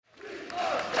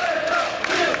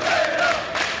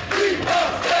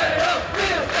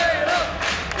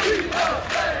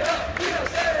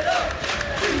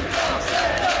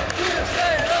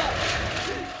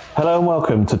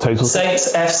welcome to Total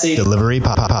Saints FC Delivery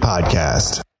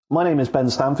Podcast. My name is Ben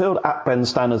Stanfield, at Ben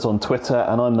Stanners on Twitter,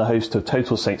 and I'm the host of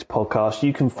Total Saints Podcast.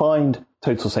 You can find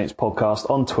Total Saints Podcast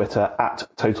on Twitter at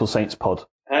Total Saints Pod.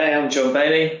 Hey, I'm John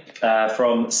Bailey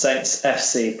from Saints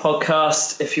FC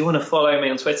Podcast. If you want to follow me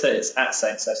on Twitter, it's at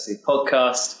Saints FC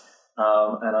Podcast.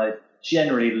 And I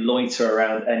generally loiter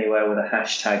around anywhere with a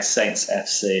hashtag Saints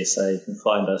FC, so you can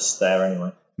find us there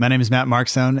anyway. My name is Matt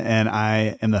Markstone, and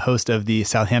I am the host of the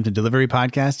Southampton Delivery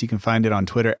Podcast. You can find it on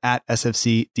Twitter at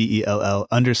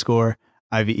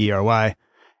SFCDELL_IVERY.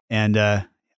 And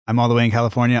I'm all the way in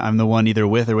California. I'm the one either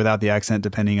with or without the accent,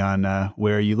 depending on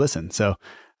where you listen. So,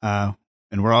 and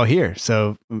we're all here.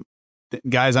 So,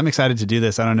 guys, I'm excited to do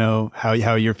this. I don't know how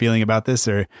you're feeling about this,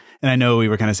 and I know we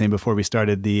were kind of saying before we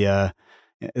started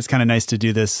it's kind of nice to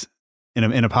do this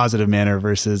in a positive manner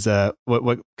versus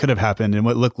what could have happened and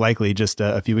what looked likely just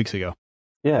a few weeks ago.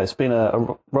 Yeah, it's been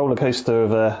a roller coaster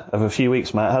of a few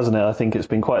weeks, Matt, hasn't it? I think it's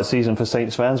been quite a season for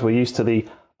Saints fans. We're used to the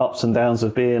ups and downs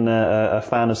of being a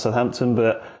fan of Southampton,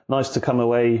 but nice to come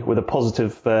away with a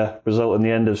positive result in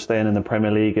the end of staying in the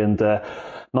Premier League, and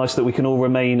nice that we can all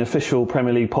remain official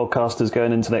Premier League podcasters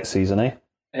going into next season, eh?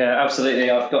 Yeah,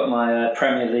 absolutely. I've got my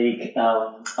Premier League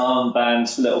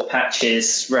armband little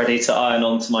patches ready to iron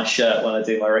onto my shirt when I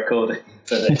do my recording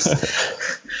for this.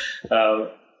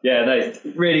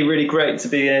 Really, really great to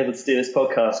be able to do this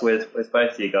podcast with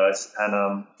both of you guys. And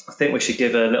I think we should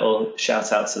give a little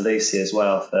shout out to Lucy as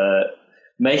well for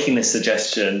making this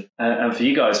suggestion, and for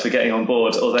you guys for getting on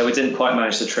board, although we didn't quite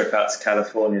manage the trip out to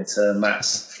California to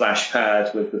Matt's flash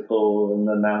pad with the pool and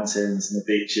the mountains and the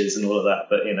beaches and all of that.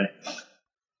 But,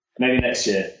 maybe next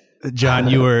year. John,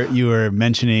 you were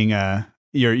mentioning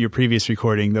your previous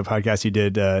recording, the podcast you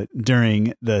did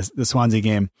during the Swansea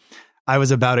game. I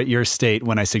was about at your state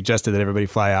when I suggested that everybody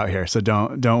fly out here, so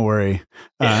don't worry.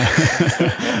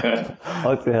 I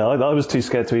was too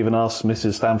scared to even ask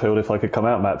Mrs. Stanfield if I could come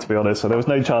out, Matt, to be honest. So there was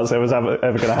no chance that was ever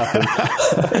going to happen.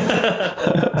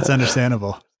 That's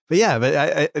understandable. But yeah,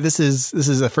 this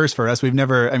is a first for us. We've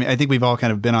never, I think we've all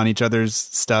kind of been on each other's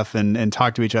stuff and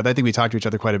talked to each other. I think we talk to each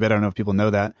other quite a bit. I don't know if people know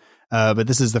that. But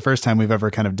this is the first time we've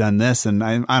ever kind of done this. And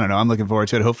I don't know, I'm looking forward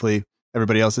to it. Hopefully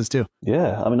everybody else is too.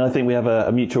 Yeah. I think we have a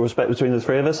mutual respect between the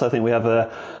three of us. I think we have a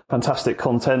fantastic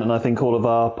content, and I think all of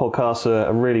our podcasts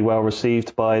are really well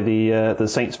received by the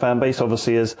Saints fan base.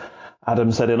 Obviously, as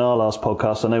Adam said in our last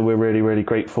podcast, I know we're really, really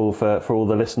grateful for all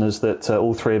the listeners that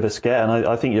all three of us get. And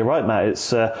I think you're right, Matt.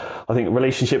 It's, I think a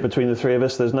relationship between the three of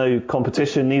us, there's no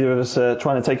competition. Neither of us are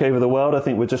trying to take over the world. I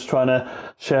think we're just trying to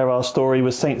share our story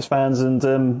with Saints fans and,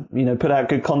 put out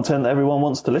good content that everyone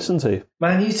wants to listen to.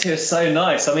 Man, you two are so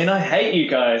nice. I hate you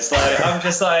guys. I'm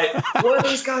just like, what are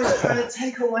these guys trying to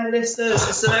take all my listeners?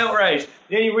 It's an outrage.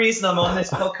 The only reason I'm on this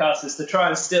podcast is to try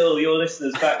and steal your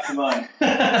listeners back to mine.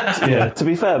 Yeah, to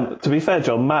be fair,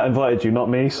 John, Matt invited you, not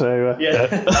me. So yeah.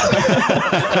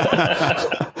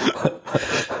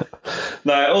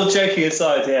 No, all joking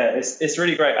aside, yeah, it's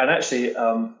really great. And actually,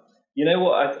 you know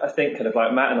what? I think kind of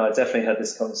like Matt and I definitely had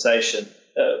this conversation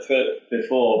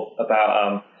before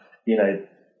about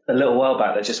a little while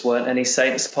back there just weren't any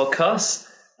Saints podcasts.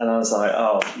 And I was like,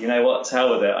 oh, you know what? To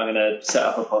hell with it. I'm going to set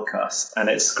up a podcast. And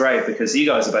it's great because you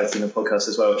guys are both doing a podcast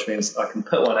as well, which means I can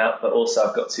put one out, but also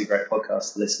I've got two great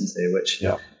podcasts to listen to, which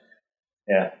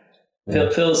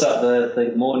fills up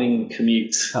the morning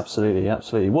commute. Absolutely.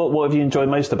 What have you enjoyed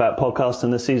most about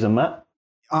podcasting this season, Matt?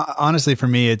 Honestly, for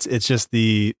me, it's just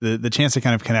the chance to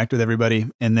kind of connect with everybody.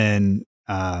 And then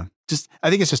I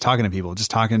think it's just talking to people,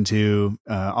 just talking to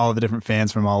all of the different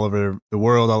fans from all over the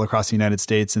world, all across the United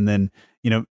States. And then,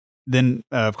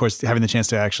 of course, having the chance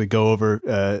to actually go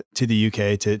over to the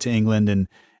UK, to England and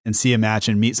see a match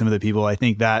and meet some of the people. I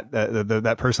think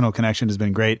that personal connection has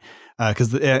been great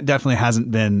because it definitely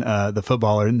hasn't been the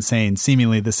footballer and saying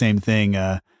seemingly the same thing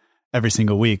every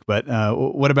single week. But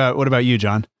what about you,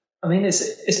 John?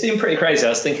 It's been pretty crazy. I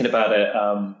was thinking about it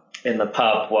in the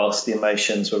pub whilst the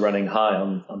emotions were running high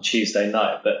on Tuesday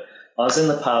night. But I was in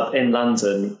the pub in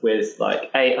London with like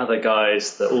 8 other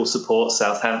guys that all support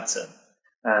Southampton.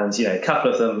 And, a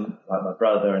couple of them, like my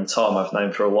brother and Tom, I've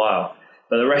known for a while.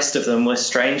 But the rest of them were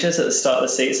strangers at the start of the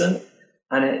season.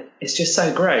 And it's just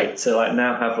so great to like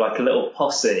now have like a little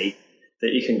posse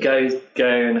that you can go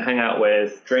and hang out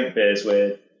with, drink beers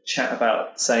with, chat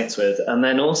about Saints with. And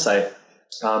then also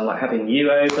like having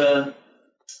you over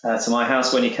to my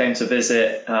house when you came to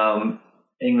visit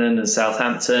England and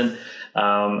Southampton.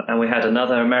 And we had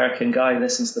another American guy who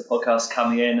listens to the podcast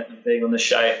coming in and being on the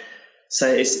show. So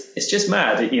it's just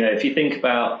mad. If you think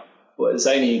about it was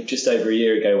only just over a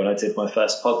year ago when I did my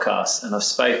first podcast, and I've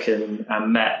spoken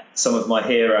and met some of my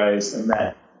heroes and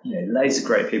met loads of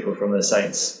great people from the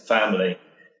Saints family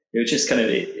who are just kind of,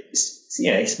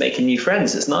 it's making new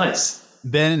friends. It's nice.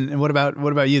 Ben, and what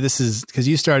about you? This is because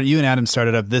you and Adam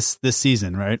started up this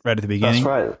season, right at the beginning.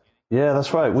 That's right. Yeah,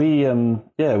 that's right. It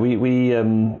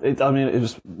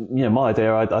was, my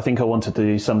idea. I think I wanted to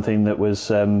do something that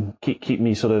was keep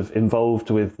me sort of involved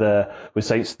with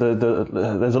Saints.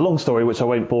 There's a long story which I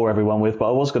won't bore everyone with, but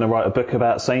I was going to write a book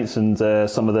about Saints and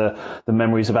some of the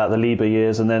memories about the Lieber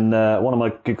years. And then one of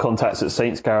my good contacts at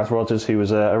Saints, Gareth Rogers, who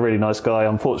was a really nice guy,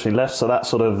 unfortunately left. So that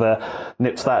sort of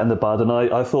nipped that in the bud. And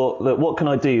I thought that what can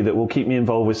I do that will keep me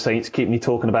involved with Saints, keep me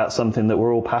talking about something that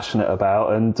we're all passionate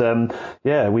about. And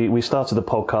we started the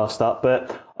podcast up,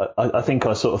 but I think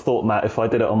I sort of thought, Matt, if I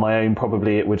did it on my own,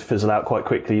 probably it would fizzle out quite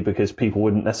quickly because people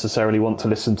wouldn't necessarily want to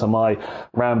listen to my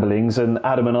ramblings. And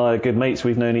Adam and I are good mates.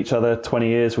 We've known each other 20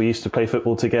 years. We used to play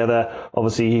football together.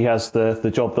 Obviously, he has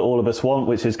the job that all of us want,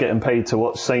 which is getting paid to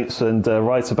watch Saints and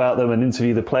write about them and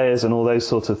interview the players and all those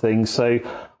sorts of things. So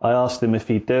I asked him if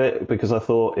he'd do it because I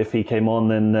thought if he came on,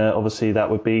 then obviously that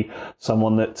would be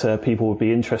someone that people would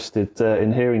be interested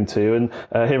in hearing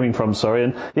from.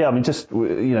 And yeah, I mean, just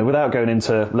without going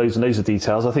into loads and loads of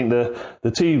details, I think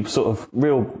the two sort of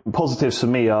real positives for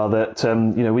me are that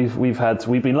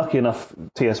we've been lucky enough,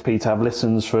 TSP, to have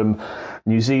listens from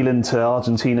New Zealand to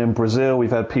Argentina and Brazil. We've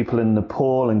had people in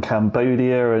Nepal and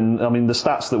Cambodia, and I mean the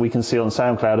stats that we can see on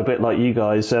SoundCloud, a bit like you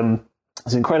guys.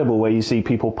 It's incredible where you see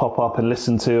people pop up and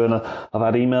listen to, and I've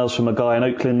had emails from a guy in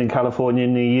Oakland in California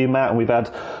near you, Matt, and we've had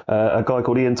a guy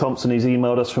called Ian Thompson who's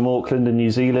emailed us from Auckland and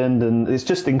New Zealand, and it's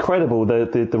just incredible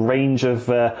the range of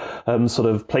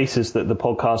sort of places that the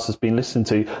podcast has been listened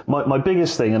to. My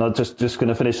biggest thing, and I'm just going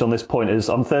to finish on this point, is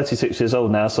I'm 36 years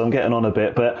old now, so I'm getting on a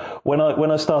bit, but when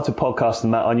I started podcasting,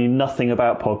 Matt, I knew nothing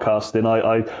about podcasting.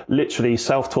 I literally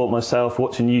self-taught myself,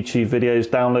 watching YouTube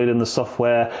videos, downloading the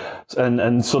software,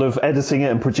 and sort of editing it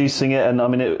and producing it. And I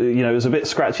mean, it was a bit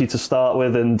scratchy to start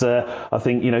with, and I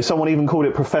think someone even called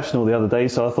it professional the other day.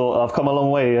 So I thought I've come a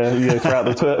long way throughout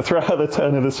the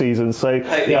turn of the season. So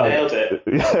nailed it.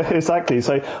 Yeah, exactly.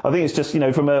 So I think it's just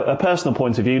from a personal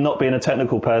point of view, not being a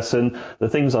technical person, the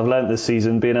things I've learned this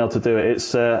season, being able to do it,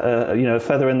 it's a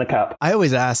feather in the cap. I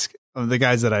always ask the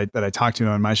guys that I talk to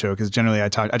on my show, because generally I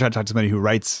try to talk to somebody who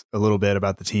writes a little bit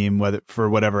about the team, whether for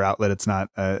whatever outlet. It's not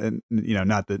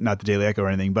not the Daily Echo or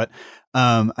anything, but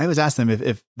I always ask them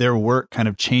if their work kind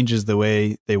of changes the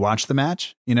way they watch the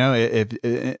match.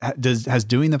 Has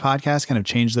doing the podcast kind of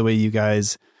changed the way you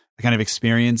guys kind of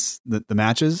experience the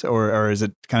matches, or is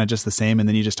it kind of just the same and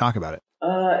then you just talk about it?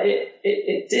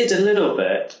 It did a little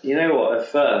bit. You know what? At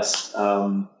first,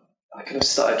 I kind of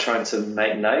started trying to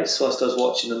make notes whilst I was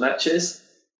watching the matches.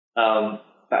 But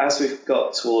as we've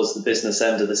got towards the business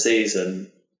end of the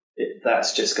season,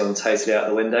 that's just gone totally out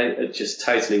the window. Just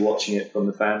totally watching it from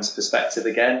the fans' perspective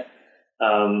again.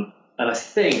 And I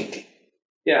think,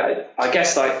 I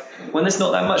guess like when there's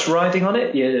not that much riding on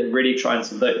it, you're really trying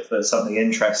to look for something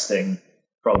interesting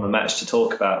from the match to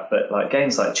talk about. But like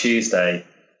games like Tuesday,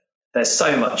 there's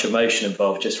so much emotion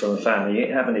involved just from a fan.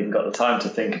 You haven't even got the time to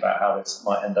think about how this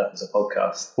might end up as a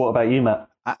podcast. What about you, Matt?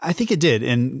 I think it did.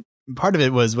 And part of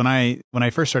it was when I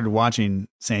first started watching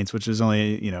Saints, which was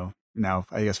only, now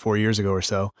I guess 4 years ago or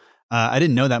so, I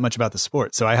didn't know that much about the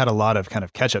sport. So I had a lot of kind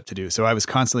of catch up to do. So I was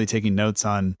constantly taking notes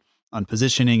on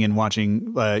positioning and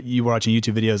watching, you were watching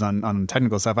YouTube videos on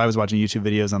technical stuff. I was watching YouTube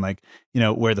videos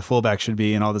on where the fullback should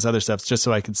be and all this other stuff, just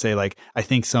so I could say I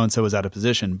think so-and-so was out of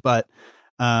position. But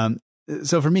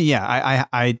so for me,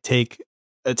 I take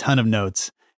a ton of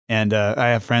notes, and I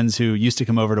have friends who used to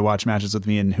come over to watch matches with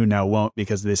me and who now won't,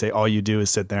 because they say all you do is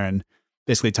sit there and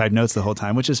basically type notes the whole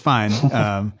time, which is fine.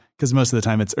 Because most of the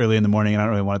time it's early in the morning and I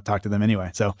don't really want to talk to them anyway.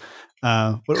 So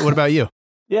what about you?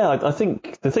 Yeah, I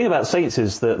think the thing about Saints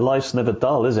is that life's never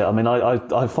dull, is it? I mean,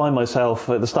 I find myself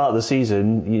at the start of the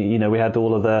season, we had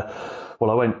all of the, well,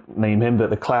 I won't name him,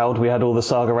 but the Cloud. We had all the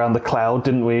saga around the Cloud,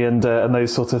 didn't we? And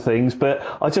those sorts of things. But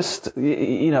I just,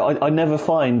 I never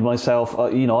find myself,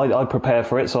 I prepare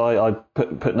for it. So I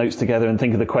put notes together and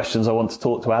think of the questions I want to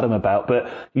talk to Adam about.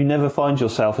 But you never find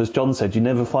yourself, as John said, you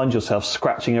never find yourself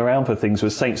scratching around for things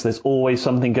with Saints. There's always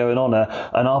something going on,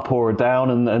 an up or a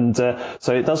down. And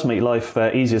so it does make life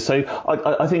easier. So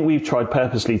I think we've tried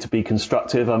purposely to be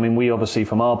constructive. I mean, we obviously,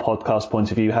 from our podcast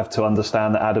point of view, have to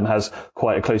understand that Adam has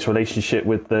quite a close relationship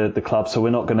with the club, so we're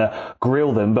not going to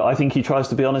grill them, but I think he tries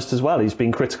to be honest as well. He's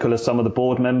been critical of some of the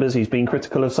board members, he's been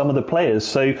critical of some of the players,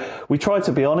 so we try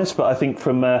to be honest, but I think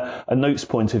from a notes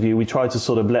point of view, we try to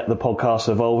sort of let the podcast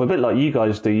evolve a bit like you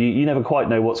guys do. You never quite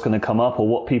know what's going to come up or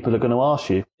what people are going to ask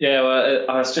you. Yeah, well,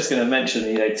 I was just going to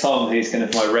mention, Tom, who's kind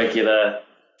of my regular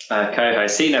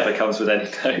co-host, he never comes with any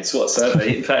notes whatsoever.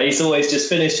 In fact, he's always just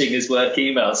finishing his work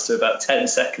emails to about 10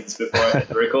 seconds before I hit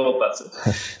the record button.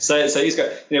 So he's got,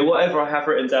 whatever I have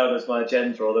written down as my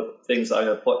agenda or the things that I'm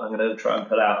going to try and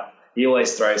put out, he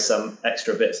always throws some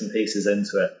extra bits and pieces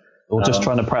into it. Or just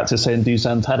trying to practice saying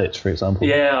Dusan Tadic, for example.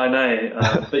 Yeah, I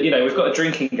know. But, we've got a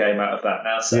drinking game out of that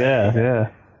now. So. Yeah.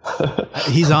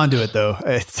 He's onto it, though.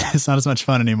 It's not as much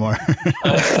fun anymore.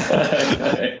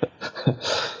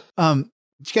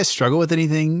 Did you guys struggle with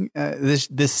anything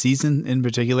this season in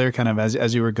particular, kind of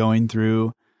as you were going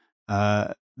through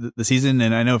the season?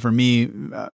 And I know for me,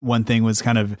 one thing was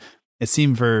kind of, it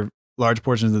seemed for large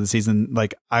portions of the season,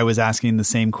 like I was asking the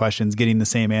same questions, getting the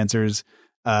same answers,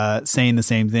 saying the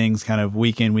same things kind of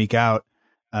week in, week out.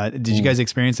 Did you guys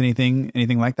experience anything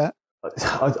like that?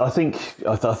 I think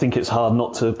it's hard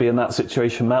not to be in that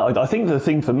situation, Matt. I think the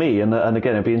thing for me, and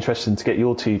again, it'd be interesting to get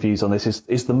your two views on this,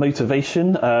 is the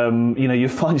motivation. You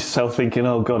find yourself thinking,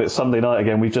 oh God, it's Sunday night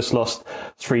again. We've just lost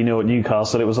 3-0 at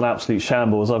Newcastle. It was an absolute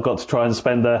shambles. I've got to try and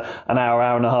spend an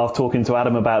hour and a half talking to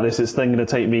Adam about this. It's then going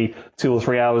to take me 2 or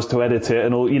 3 hours to edit it,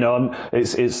 and all.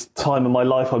 It's time of my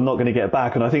life I'm not going to get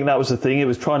back. And I think that was the thing. It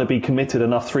was trying to be committed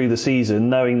enough through the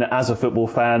season, knowing that as a football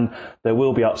fan there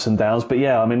will be ups and downs. But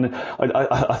yeah, I mean,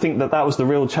 I think that was the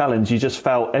real challenge. You just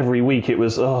felt every week it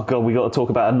was, oh God, we got to talk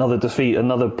about another defeat,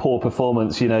 another poor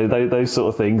performance, those sort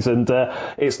of things. And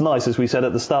it's nice, as we said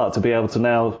at the start, to be able to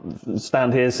now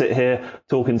sit here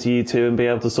talking to you two and be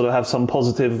able to sort of have some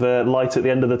positive light at the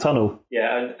end of the tunnel.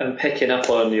 Yeah, and picking up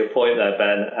on your point there,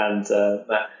 Ben, and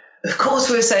Matt, of course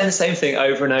we were saying the same thing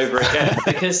over and over again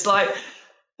because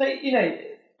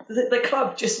the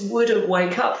club just wouldn't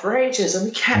wake up for ages, and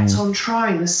we kept on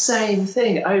trying the same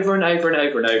thing over and over and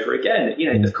over and over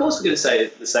again. Of course we're going to say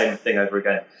the same thing over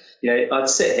again. I'd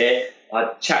sit here,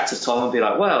 I'd chat to Tom and be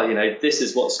like, well, this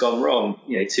is what's gone wrong.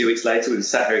 2 weeks later, we'd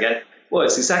sat here again. Well,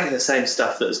 it's exactly the same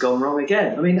stuff that has gone wrong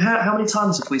again. I mean, how many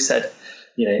times have we said,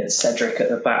 Cedric at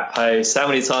the back post? How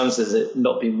many times has it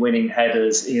not been winning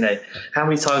headers? How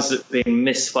many times has it been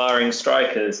misfiring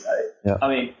strikers? Yeah. I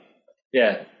mean,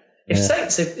 yeah. If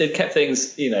Saints had kept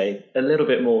things, a little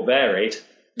bit more varied,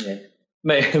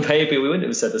 maybe we wouldn't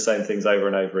have said the same things over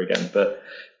and over again. But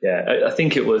yeah, I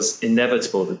think it was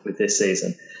inevitable with this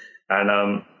season.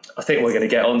 And I think we're going to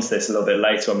get onto this a little bit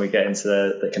later when we get into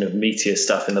the kind of meatier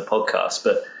stuff in the podcast.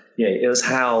 But it was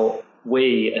how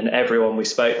we and everyone we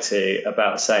spoke to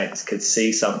about Saints could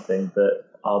see something that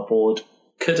our board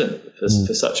couldn't for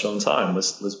such a long time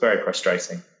was very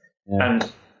frustrating. Yeah. And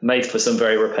made for some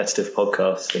very repetitive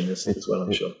podcasting as well,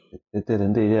 I'm sure. It did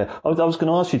indeed, yeah. I was going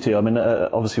to ask you too. I mean,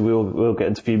 obviously we'll get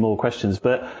into a few more questions,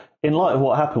 but in light of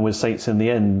what happened with Saints in the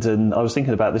end, and I was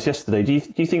thinking about this yesterday, do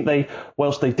you think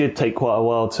whilst they did take quite a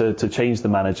while to change the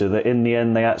manager, that in the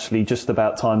end they actually just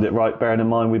about timed it right, bearing in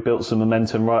mind we built some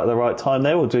momentum right at the right time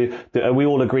there, or are we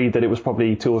all agreed that it was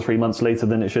probably 2 or 3 months later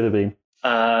than it should have been?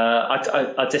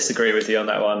 I disagree with you on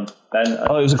that one, Ben.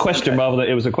 Oh, it was a question rather than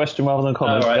a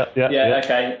comment. Oh, right. Yeah.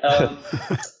 Okay.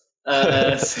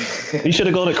 You should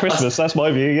have gone at Christmas. That's my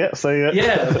view. Yeah. So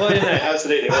yeah. Well,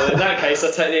 absolutely. Well, in that case,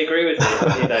 I totally agree with you.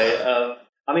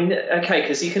 I mean, okay,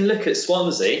 because you can look at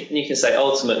Swansea and you can say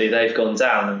ultimately they've gone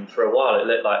down, and for a while it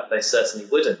looked like they certainly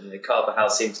wouldn't. Carvajal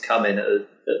seemed to come in at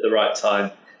the right time,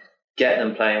 get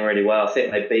them playing really well. I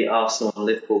think they beat Arsenal and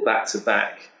Liverpool back to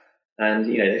back. And,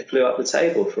 they flew up the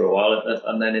table for a while.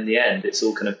 And then in the end, it's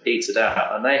all kind of petered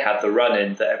out. And they had the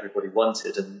run-in that everybody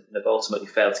wanted and have ultimately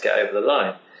failed to get over the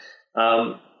line.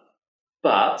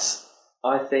 But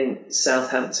I think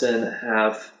Southampton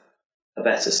have a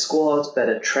better squad,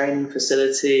 better training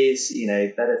facilities,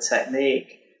 better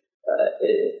technique,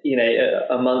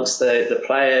 amongst the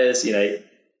players.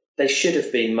 They should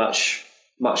have been much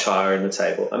higher in the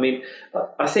table. I mean,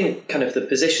 I think kind of the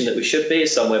position that we should be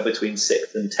is somewhere between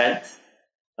 6th and 10th.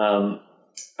 And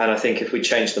I think if we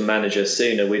changed the manager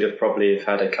sooner, we'd have probably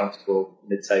had a comfortable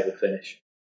mid-table finish.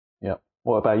 Yeah.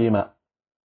 What about you, Matt?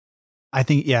 I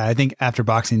think after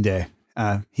Boxing Day,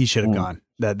 he should have gone.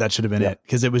 That should have been it.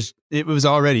 Because it was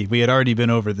already, we had already been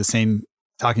over the same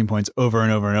talking points over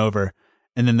and over and over.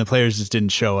 And then the players just didn't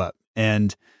show up.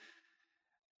 And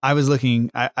I was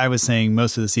saying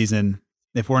most of the season,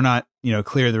 if we're not,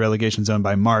 clear of the relegation zone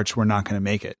by March, we're not going to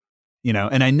make it,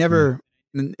 and I never,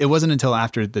 it wasn't until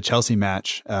after the Chelsea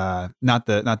match, not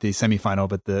the semifinal,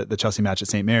 but the Chelsea match at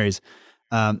St. Mary's.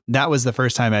 That was the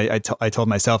first time I told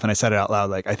myself, and I said it out loud,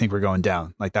 like, I think we're going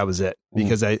down. Like that was it,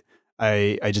 because I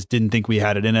just didn't think we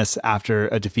had it in us after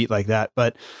a defeat like that.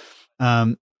 But,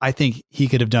 I think he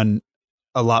could have done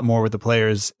a lot more with the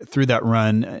players through that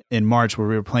run in March where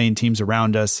we were playing teams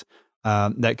around us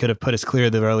that could have put us clear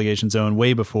of the relegation zone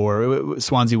way before.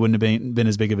 Swansea wouldn't have been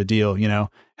as big of a deal,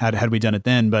 had we done it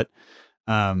then. But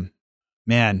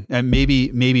man, and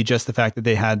maybe just the fact that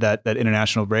they had that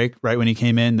international break right when he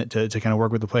came in to kind of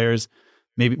work with the players,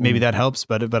 maybe that helps.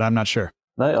 But I'm not sure.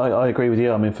 No, I agree with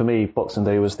you. I mean, for me, Boxing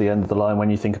Day was the end of the line when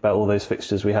you think about all those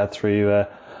fixtures we had through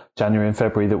January and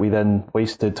February that we then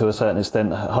wasted to a certain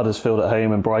extent. Huddersfield at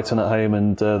home and Brighton at home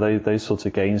and those sorts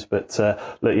of games. But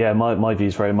look, yeah, my view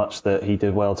is very much that he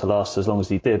did well to last as long as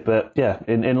he did. But yeah,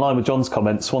 in line with John's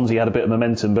comments, Swansea had a bit of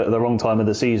momentum, but at the wrong time of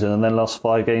the season, and then lost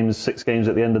 6 games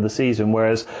at the end of the season,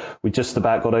 whereas we just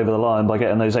about got over the line by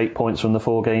getting those 8 points from the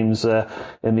 4 games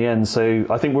in the end. So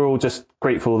I think we're all just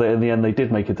grateful that in the end they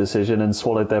did make a decision and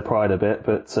swallowed their pride a bit,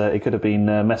 but it could have been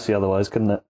messy otherwise,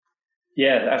 couldn't it?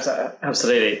 Yeah,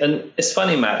 absolutely. And it's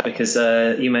funny, Matt, because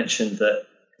you mentioned that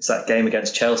it's that game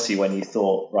against Chelsea when you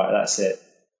thought, right, that's it,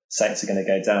 Saints are going to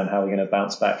go down, how are we going to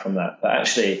bounce back from that? But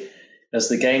actually, as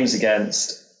the games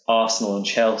against Arsenal and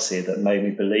Chelsea that made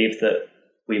me believe that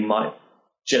we might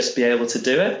just be able to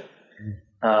do it.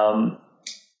 And,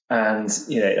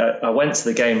 I went to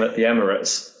the game at the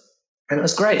Emirates, and it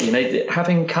was great,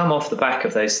 having come off the back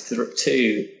of those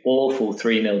 2 awful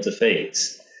 3-0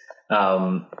 defeats,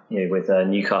 with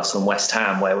Newcastle and West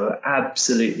Ham, where we were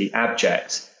absolutely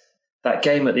abject. That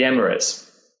game at the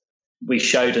Emirates, we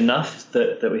showed enough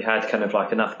that we had kind of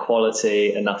like enough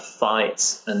quality, enough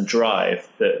fight and drive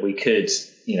that we could,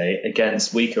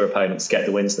 against weaker opponents, get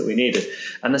the wins that we needed.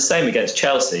 And the same against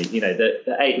Chelsea.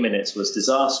 The 8 minutes was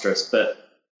disastrous, but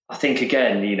I think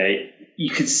again, you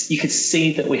could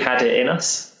see that we had it in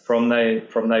us from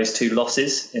those 2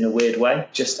 losses in a weird way. I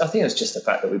think it was just the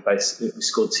fact that we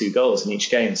scored 2 goals in each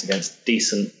game against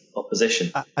decent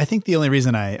opposition. I think the only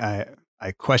reason I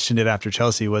questioned it after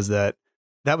Chelsea was that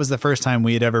was the first time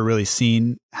we had ever really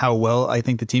seen how well I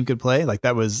think the team could play. Like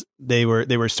they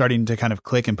were starting to kind of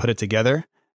click and put it together,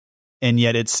 and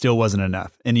yet it still wasn't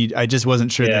enough. And I just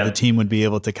wasn't sure that the team would be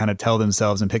able to kind of tell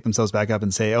themselves and pick themselves back up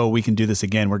and say, oh, we can do this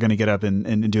again. We're going to get up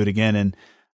and do it again. And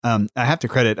I have to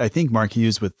credit, I think, Mark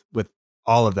Hughes with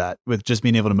all of that, with just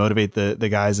being able to motivate the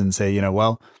guys and say,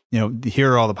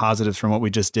 here are all the positives from what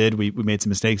we just did. We made some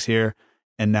mistakes here,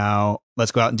 and now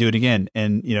let's go out and do it again.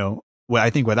 And, I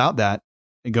think without that,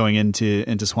 going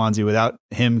into Swansea, without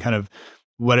him kind of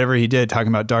whatever he did, talking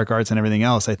about dark arts and everything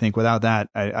else, I think without that,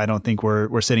 I don't think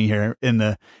we're sitting here in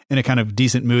a kind of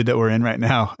decent mood that we're in right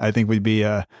now. I think we'd be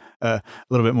a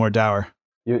little bit more dour.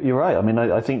 You're right. I mean,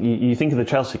 I think you think of the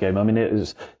Chelsea game. I mean, it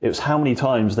was how many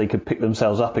times they could pick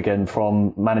themselves up again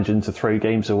from managing to throw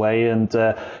games away, and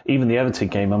even the Everton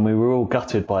game. I mean, we were all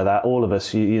gutted by that, all of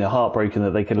us. Heartbroken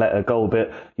that they could let a goal.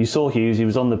 But you saw Hughes. He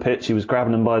was on the pitch. He was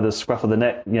grabbing them by the scruff of the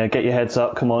neck. Get your heads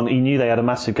up. Come on. He knew they had a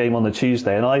massive game on the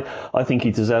Tuesday, and I think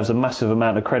he deserves a massive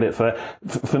amount of credit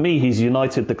for me. He's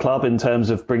united the club in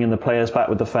terms of bringing the players back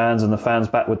with the fans and the fans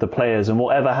back with the players. And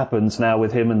whatever happens now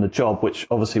with him and the job, which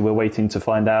obviously we're waiting to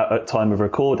find out at time of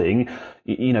recording,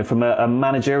 from a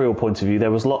managerial point of view,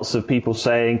 there was lots of people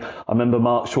saying, I remember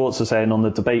Mark Schwarzer saying on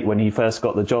the debate when he first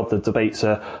got the job, the debate's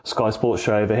a Sky Sports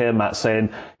show over here, Matt,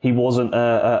 saying he wasn't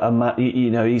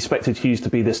he expected Hughes to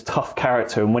be this tough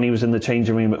character, and when he was in the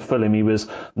changing room at Fulham, he was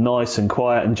nice and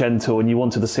quiet and gentle, and you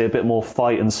wanted to see a bit more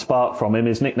fight and spark from him.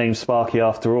 His nickname's Sparky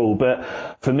after all, but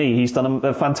for me, he's done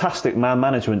a fantastic man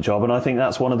management job, and I think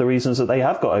that's one of the reasons that they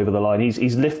have got over the line.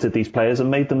 He's lifted these players and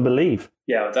made them believe.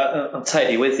 Yeah, I'm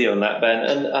totally with you on that, Ben.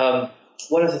 And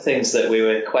one of the things that we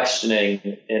were questioning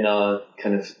in our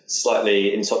kind of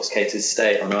slightly intoxicated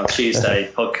state on our Tuesday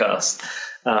podcast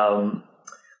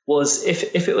was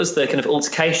if it was the kind of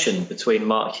altercation between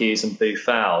Mark Hughes and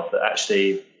Boufal that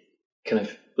actually kind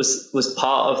of was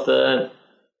part of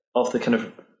the kind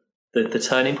of the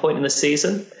turning point in the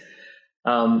season.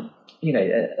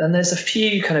 And there's a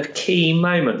few kind of key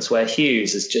moments where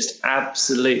Hughes has just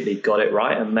absolutely got it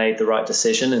right and made the right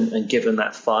decision and given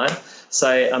that fire. So,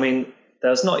 I mean, there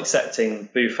was not accepting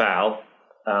Boufal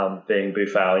being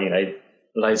Boufal,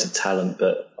 loads of talent,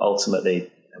 but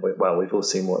ultimately, we've all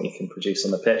seen what he can produce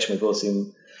on the pitch, and we've all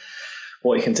seen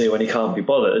what he can do when he can't be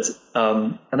bothered.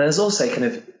 And there's also kind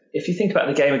of, if you think about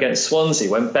the game against Swansea,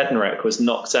 when Bednarek was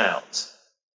knocked out,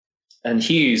 and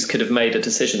Hughes could have made a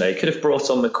decision there. He could have brought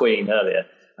on McQueen earlier,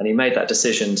 and he made that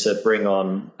decision to bring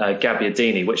on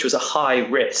Gabbiadini, which was a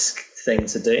high-risk thing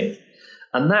to do.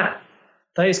 And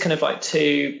those kind of like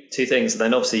two things, and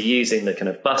then obviously using the kind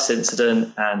of bus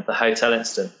incident and the hotel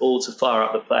incident all to fire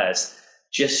up the players,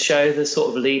 just show the sort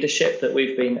of leadership that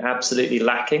we've been absolutely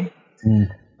lacking.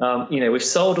 We've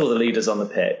sold all the leaders on the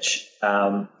pitch.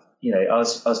 I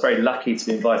was very lucky to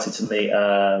be invited to meet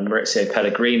Maurizio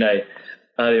Pellegrino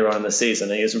earlier on in the season.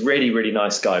 And he was a really, really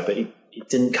nice guy, but he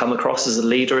didn't come across as a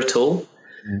leader at all.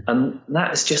 And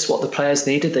that is just what the players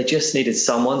needed. They just needed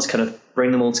someone to kind of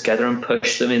bring them all together and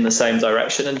push them in the same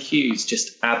direction. And Hughes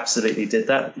just absolutely did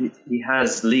that. He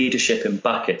has leadership in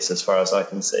buckets, as far as I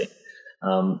can see.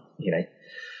 I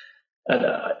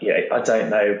don't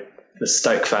know. The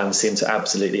Stoke fans seem to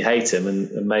absolutely hate him,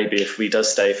 and maybe if he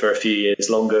does stay for a few years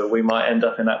longer, we might end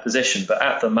up in that position. But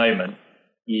at the moment,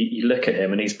 you look at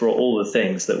him, and he's brought all the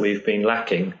things that we've been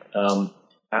lacking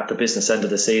at the business end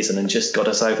of the season, and just got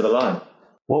us over the line.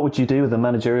 What would you do with the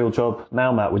managerial job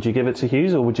now, Matt? Would you give it to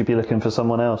Hughes, or would you be looking for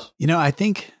someone else? I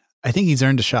think he's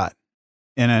earned a shot,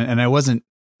 and I wasn't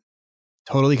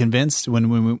totally convinced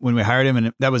when we hired him,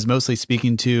 and that was mostly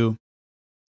speaking to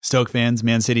Stoke fans,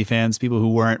 Man City fans, people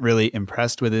who weren't really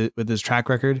impressed with his track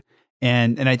record,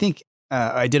 and I think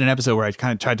I did an episode where I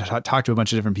kind of tried to talk to a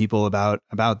bunch of different people about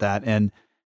that, and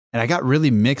I got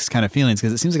really mixed kind of feelings,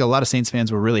 because it seems like a lot of Saints fans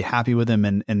were really happy with him,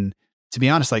 and to be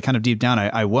honest, like kind of deep down,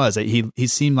 I was. He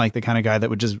seemed like the kind of guy that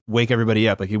would just wake everybody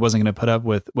up. Like he wasn't going to put up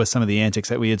with some of the antics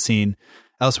that we had seen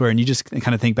elsewhere. And you just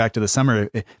kind of think back to the summer.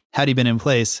 Had he been in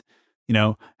place,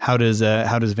 how does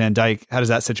Van Dijk? How does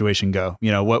that situation go?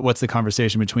 What's the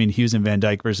conversation between Hughes and Van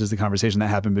Dijk versus the conversation that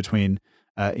happened between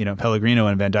Pellegrino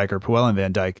and Van Dijk, or Puel and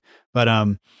Van Dijk? But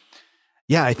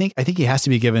I think he has to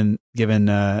be given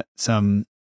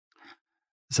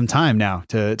some time now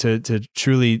to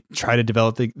truly try to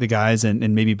develop the guys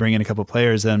and maybe bring in a couple of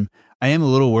players. And I am a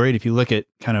little worried if you look at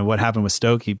kind of what happened with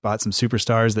Stoke. He bought some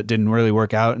superstars that didn't really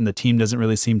work out, and the team doesn't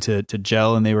really seem to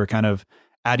gel, and they were kind of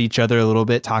at each other a little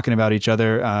bit, talking about each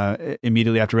other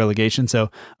immediately after relegation.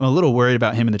 So I'm a little worried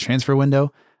about him in the transfer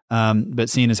window. But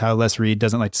seeing as how Les Reed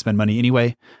doesn't like to spend money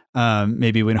anyway,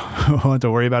 maybe we don't have to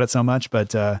worry about it so much.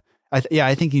 But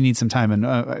I think you need some time. And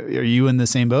are you in the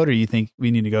same boat, or you think we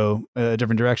need to go a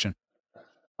different direction?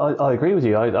 I agree with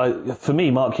you. For me,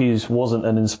 Mark Hughes wasn't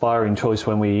an inspiring choice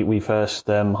when we first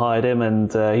hired him,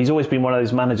 and he's always been one of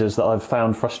those managers that I've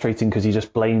found frustrating, because he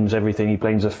just blames everything. He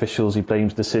blames officials, he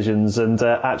blames decisions, and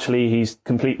actually he's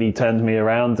completely turned me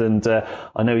around. And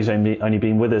I know he's only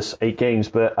been with us 8 games,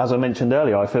 but as I mentioned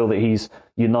earlier, I feel that he's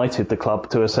united the club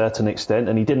to a certain extent,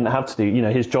 and he didn't have to do.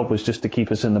 His job was just to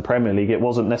keep us in the Premier League. It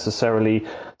wasn't necessarily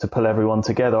to pull everyone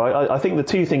together. I think the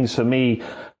two things for me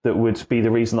that would be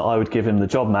the reason that I would give him the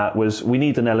job, Matt, was we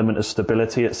need an element of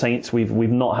stability at Saints. We've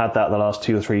not had that the last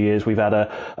 2 or 3 years. We've had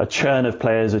a churn of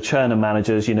players, a churn of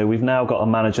managers. We've now got a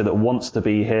manager that wants to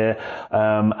be here.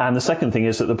 And the second thing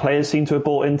is that the players seem to have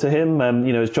bought into him.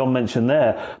 As John mentioned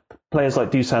there, players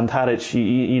like Dusan Tadic,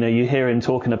 you hear him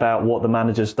talking about what the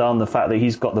manager's done, the fact that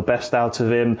he's got the best out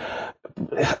of him.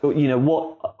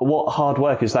 What hard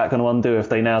work is that going to undo if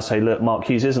they now say, look, Mark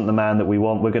Hughes isn't the man that we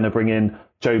want. We're going to bring in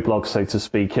Joe Bloggs, so to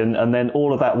speak. And then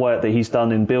all of that work that he's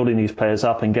done in building these players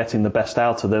up and getting the best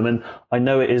out of them. And I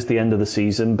know it is the end of the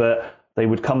season, but they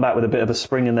would come back with a bit of a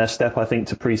spring in their step, I think,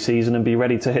 to pre-season and be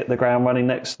ready to hit the ground running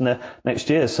next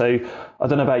year. So I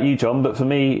don't know about you, John, but for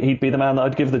me, he'd be the man that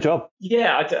I'd give the job.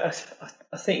 Yeah,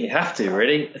 I think you have to,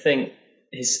 really. I think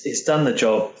he's done the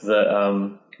job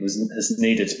that has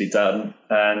needed to be done.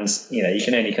 And, you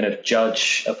can only kind of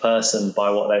judge a person by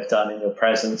what they've done in your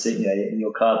presence, in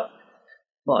your club.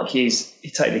 Mark Hughes, he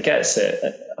totally gets it.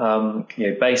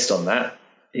 Based on that,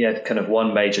 he had kind of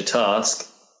one major task.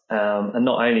 And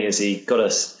not only has he got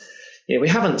us, we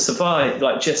haven't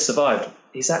just survived.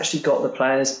 He's actually got the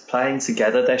players playing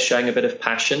together. They're showing a bit of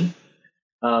passion.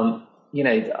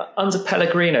 Under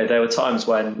Pellegrino, there were times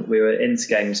when we were into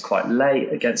games quite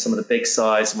late against some of the big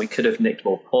sides, and we could have nicked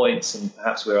more points, and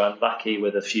perhaps we were unlucky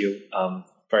with a few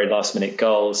very last-minute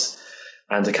goals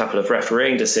and a couple of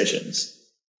refereeing decisions.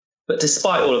 But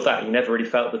despite all of that, you never really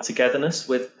felt the togetherness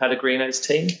with Pellegrino's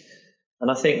team. And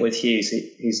I think with Hughes,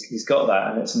 he's got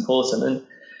that, and it's important. And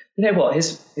you know what?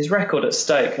 His record at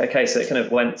Stoke, okay, so it kind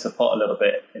of went to pot a little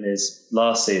bit in his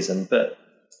last season, but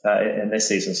in this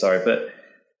season, sorry. But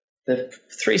the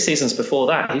 3 seasons before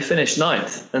that, he finished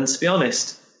 9th. And to be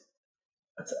honest,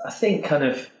 I think kind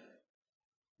of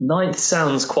 9th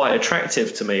sounds quite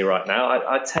attractive to me right now.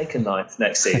 I'd take a 9th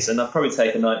next season. I'd probably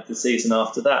take a 9th the season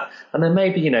after that. And then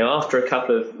maybe, after a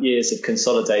couple of years of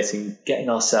consolidating, getting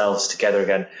ourselves together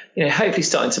again, hopefully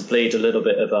starting to bleed a little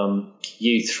bit of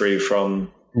youth through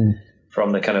from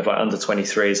the kind of like under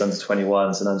 23s, under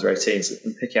 21s and under 18s,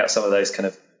 and picking out some of those kind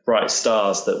of bright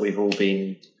stars that we've all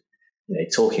been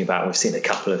talking about. We've seen a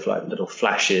couple of like little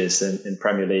flashes in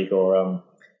Premier League or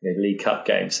League Cup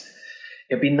games.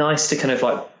 It'd be nice to kind of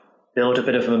like build a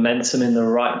bit of momentum in the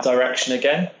right direction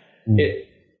again.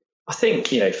 I think,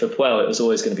 for Puel, it was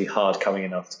always going to be hard coming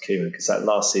in after Koeman, because that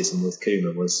last season with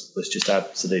Koeman was just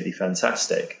absolutely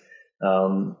fantastic.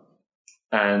 But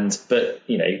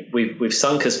we've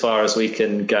sunk as far as we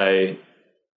can go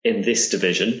in this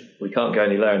division. We can't go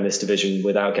any lower in this division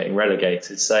without getting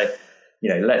relegated. So,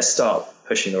 let's start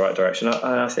pushing the right direction.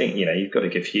 I think, you've got to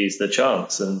give Hughes the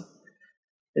chance, and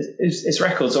his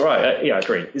record's all right. I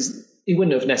agree. He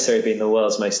wouldn't have necessarily been the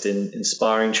world's most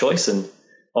inspiring choice. And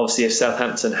obviously, if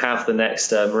Southampton have the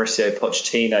next Mauricio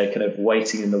Pochettino kind of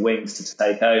waiting in the wings to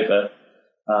take over,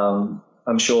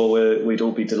 I'm sure we'd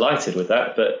all be delighted with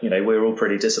that. But, we're all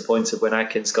pretty disappointed when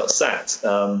Adkins got sacked.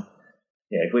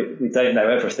 We don't know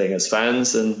everything as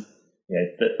fans, and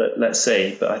but let's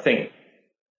see. But I think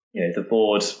the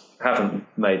board haven't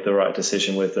made the right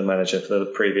decision with the manager for the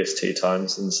previous 2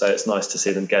 times, and so it's nice to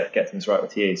see them get things right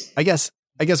with Hughes. I guess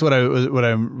what I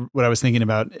was thinking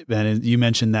about, Ben, is you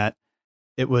mentioned that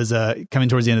it was coming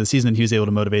towards the end of the season and he was able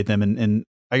to motivate them, and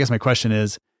I guess my question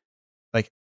is, like,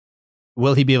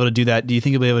 will he be able to do that? Do you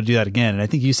think he'll be able to do that again? And I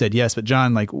think you said yes, but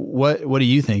John, like, what do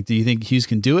you think? Do you think Hughes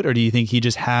can do it, or do you think he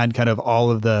just had kind of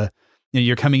all of the,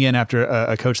 you're coming in after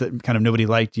a coach that kind of nobody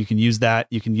liked? You can use that.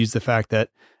 You can use the fact that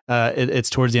it's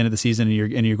towards the end of the season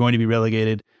and you're going to be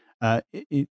relegated. Do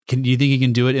you think he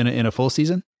can do it in a full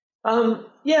season? I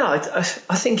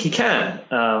think he can.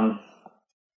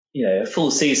 A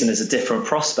full season is a different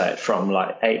prospect from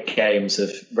like 8 games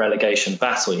of relegation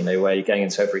battle, where you're going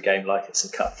into every game like it's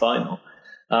a cup final.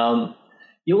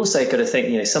 You also got to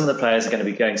think, some of the players are going to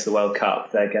be going to the World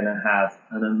Cup. They're going to have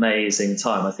an amazing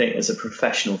time. I think as a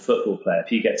professional football player,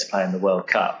 if you get to play in the World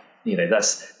Cup,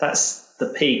 that's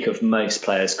the peak of most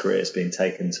players' careers, being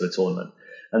taken to a tournament.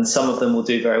 And some of them will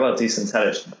do very well. Dusan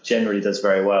Tadic generally does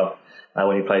very well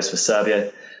when he plays for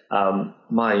Serbia.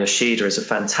 Maya Yoshida is a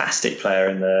fantastic player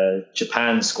in the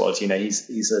Japan squad.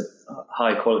 He's a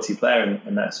high quality player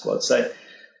in that squad. So,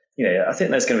 I think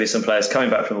there's going to be some players coming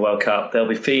back from the World Cup. They'll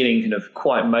be feeling kind of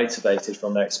quite motivated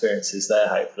from their experiences there,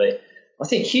 hopefully. I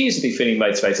think Hughes will be feeling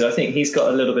motivated. I think he's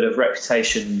got a little bit of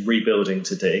reputation rebuilding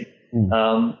to do.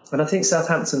 And I think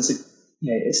Southampton's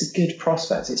it's a good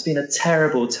prospect. It's been a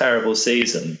terrible, terrible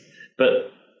season,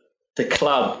 but the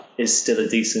club is still a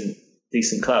decent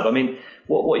club. I mean,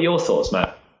 what are your thoughts,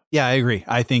 Matt? Yeah, I agree.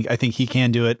 I think he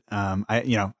can do it.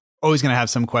 Always going to have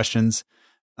some questions,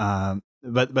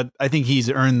 but I think he's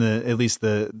earned at least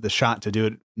the shot to do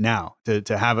it now,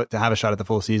 to have a shot at the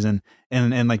full season.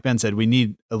 And like Ben said, we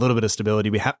need a little bit of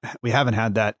stability. We haven't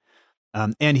had that,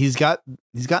 and he's gotten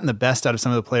the best out of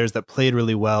some of the players that played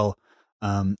really well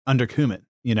under Koeman.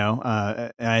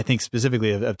 And I think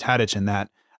specifically of Tadic in that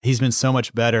he's been so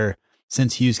much better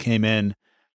since Hughes came in.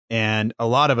 And a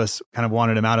lot of us kind of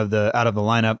wanted him out of the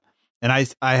lineup. And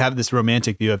I have this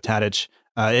romantic view of Tadic.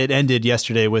 It ended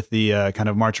yesterday with the kind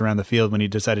of march around the field when he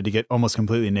decided to get almost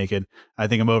completely naked. I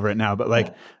think I'm over it now. But I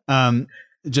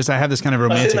have this kind of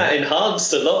romantic. I think that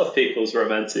enhanced a lot of people's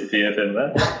romantic view of him,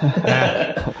 man.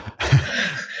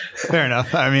 Fair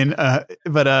enough. I mean,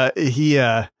 he,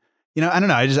 I don't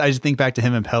know. I just think back to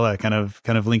him and Pella kind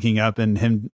of linking up, and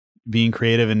him being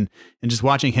creative and just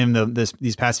watching him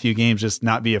these past few games just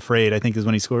not be afraid. I think is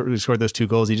when he scored those 2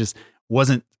 goals. He just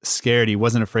wasn't scared. He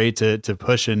wasn't afraid to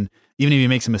push, and even if he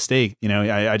makes a mistake,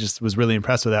 I just was really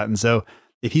impressed with that. And so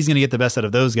if he's going to get the best out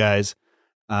of those guys,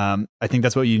 I think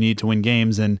that's what you need to win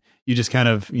games. And you just kind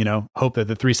of hope that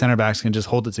the 3 center backs can just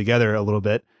hold it together a little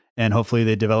bit, and hopefully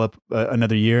they develop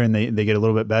another year and they get a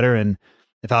little bit better. And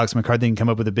if Alex McCarthy can come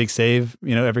up with a big save,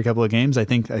 every couple of games, I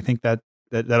think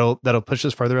that'll push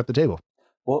us further up the table.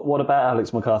 What about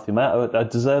Alex McCarthy, Matt? A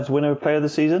deserved winner of player of the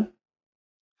season?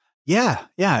 Yeah.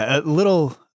 A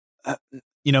little,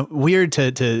 weird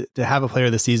to have a player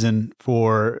of the season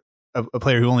for a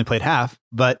player who only played half.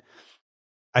 But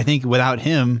I think without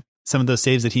him, some of those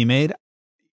saves that he made,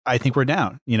 I think we're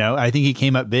down. I think he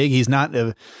came up big. He's not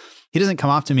he doesn't come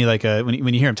off to me like when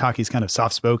you hear him talk, he's kind of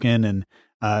soft spoken and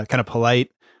kind of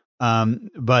polite.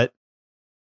 But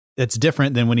it's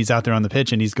different than when he's out there on the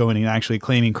pitch and he's going and actually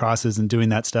claiming crosses and doing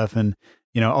that stuff. And,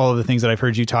 all of the things that I've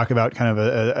heard you talk about, kind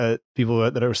of people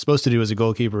that are supposed to do as a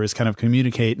goalkeeper is kind of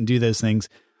communicate and do those things.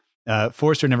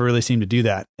 Forster never really seemed to do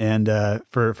that. And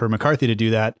for McCarthy to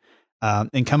do that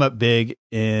and come up big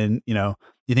in, you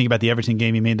think about the Everton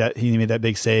game, he made that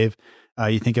big save.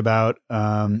 You think about,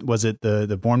 was it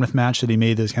the Bournemouth match that he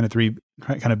made those kind of 3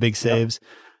 kind of big saves? Yep.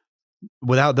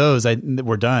 Without those,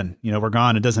 we're done. We're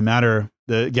gone. It doesn't matter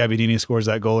the Gabbiadini scores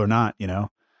that goal or not.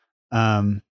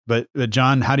 But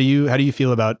John, how do you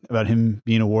feel about him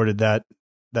being awarded that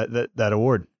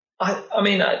award? I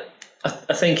mean,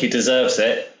 I think he deserves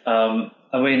it.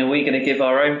 I mean, are we going to give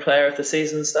our own player of the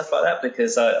season and stuff like that?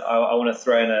 Because I want to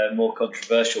throw in a more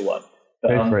controversial one.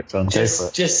 But, Go for it, John.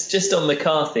 Just on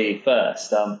McCarthy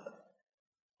first. I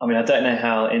mean, I don't know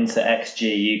how into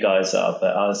XG you guys are,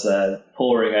 but I was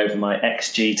poring over my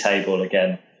XG table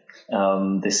again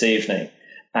this evening.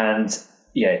 And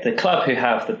yeah, the club who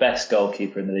have the best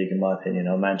goalkeeper in the league, in my opinion,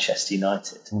 are Manchester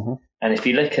United. Mm-hmm. And if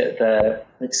you look at the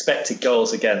expected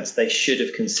goals against, they should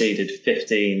have conceded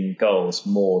 15 goals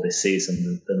more this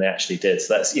season than they actually did.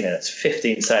 So that's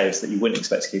 15 saves that you wouldn't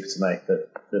expect a keeper to make that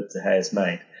De Gea has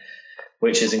made,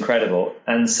 which is incredible.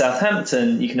 And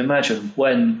Southampton, you can imagine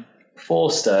when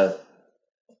Forster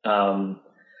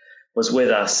was with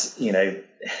us,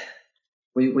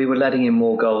 we were letting in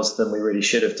more goals than we really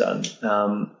should have done.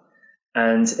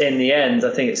 And in the end,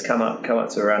 I think it's come up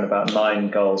to around about 9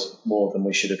 goals more than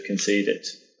we should have conceded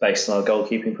based on our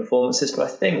goalkeeping performances. But I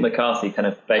think McCarthy kind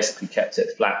of basically kept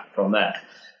it flat from there.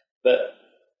 But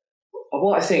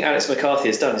what I think Alex McCarthy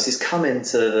has done is he's come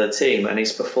into the team and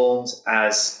he's performed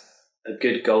as a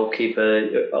good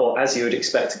goalkeeper, or as you would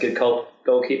expect a good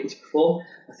goalkeeper to perform.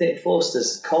 I think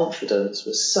Forster's confidence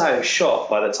was so shot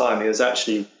by the time he was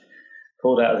actually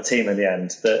pulled out of the team in the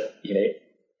end that,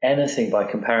 anything by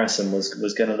comparison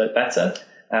was going to look better.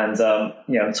 And,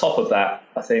 on top of that,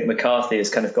 I think McCarthy has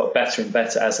kind of got better and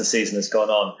better as the season has gone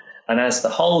on. And as the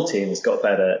whole team has got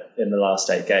better in the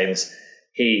last 8 games,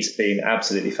 he's been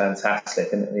absolutely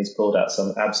fantastic. And he's pulled out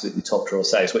some absolutely top draw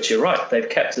saves, which you're right, they've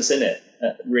kept us in it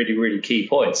at really, really key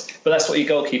points. But that's what your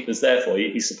goalkeeper's there for.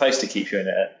 He's supposed to keep you in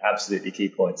it at absolutely key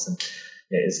points. And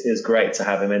it's great to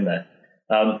have him in there.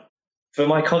 For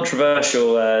my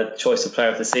controversial choice of player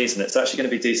of the season, it's actually going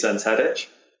to be Dusan Tadic.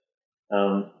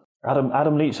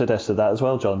 Adam Leach suggested that as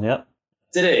well, John, yeah?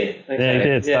 Did he? Okay. Yeah, he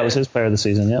did. Yeah. That was his player of the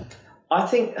season, yeah. I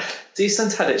think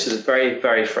Dusan Tadic is a very,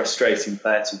 very frustrating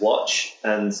player to watch.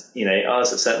 And, I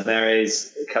was at St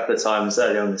Mary's a couple of times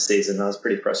early on in the season. And I was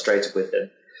pretty frustrated with him.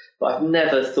 But I've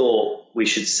never thought we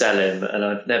should sell him. And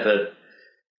I've never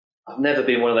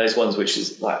been one of those ones which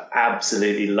is like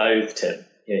absolutely loathed him.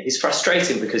 He's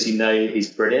frustrating because he's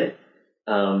brilliant,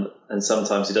 and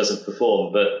sometimes he doesn't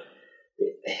perform. But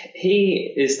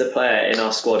he is the player in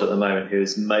our squad at the moment who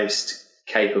is most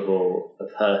capable of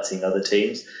hurting other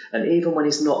teams. And even when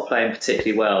he's not playing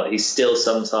particularly well, he still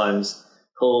sometimes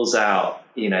pulls out,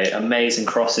 amazing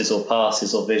crosses or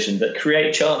passes or vision that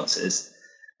create chances.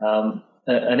 And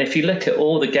if you look at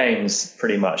all the games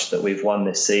pretty much that we've won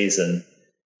this season,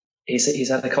 he's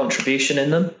had a contribution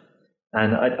in them.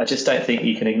 And I just don't think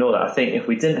you can ignore that. I think if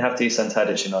we didn't have Dusan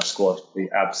Tadic in our squad, we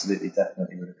absolutely,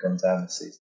 definitely would have gone down this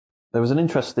season. There was an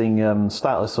interesting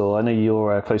stat I saw. I know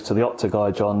you're close to the Opta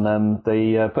guy, John.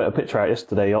 They put a picture out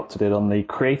yesterday, Opta did, on the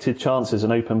created chances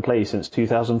in open play since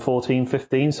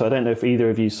 2014-15. So I don't know if either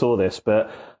of you saw this, but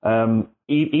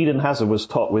Eden Hazard was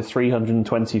top with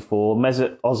 324,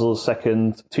 Mesut Ozil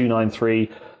second, 293,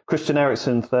 Christian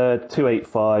Eriksen third,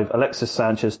 285, Alexis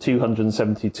Sanchez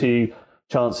 272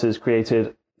 chances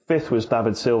created. Fifth was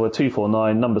David Silva,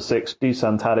 249. Number 6,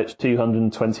 Dusan Tadic,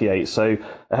 228. So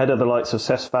ahead of the likes of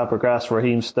Cesc Fabregas,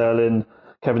 Raheem Sterling,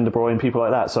 Kevin De Bruyne, people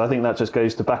like that. So I think that just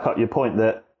goes to back up your point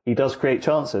that he does create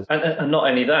chances. And not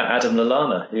only that, Adam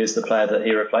Lallana, who is the player that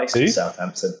he replaced at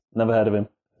Southampton. Never heard of him.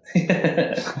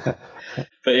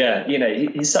 But yeah,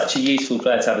 he's such a useful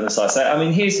player to have in the side. So, I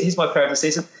mean, he's my player of the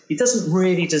season. He doesn't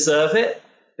really deserve it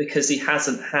because he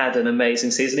hasn't had an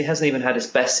amazing season. He hasn't even had his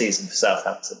best season for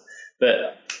Southampton.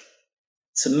 But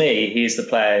to me, he's the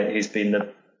player who's been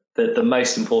the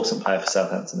most important player for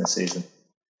Southampton this season.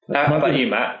 How about you,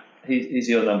 Matt? Who's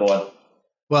your number one?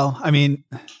 Well, I mean,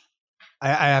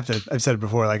 I've said it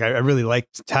before, like I really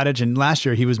liked Tadic, and last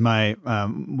year he was my,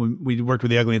 when we worked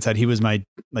with the Ugly Inside, he was my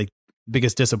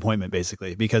biggest disappointment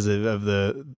basically because of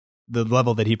the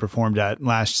level that he performed at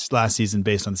last season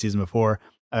based on the season before.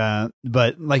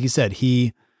 But like you said,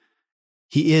 he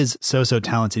is so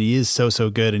talented. He is so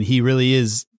good. And he really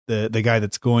is the guy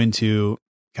that's going to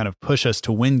kind of push us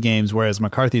to win games, whereas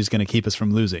McCarthy is going to keep us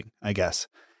from losing, I guess.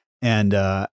 And,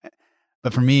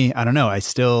 but for me, I don't know. I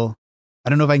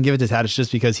don't know if I can give it to Tadic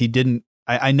just because he didn't,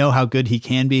 I know how good he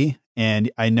can be.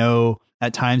 And I know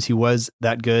at times he was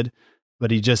that good,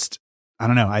 but he just, I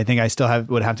don't know. I think I still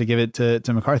would have to give it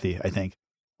to McCarthy, I think.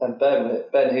 And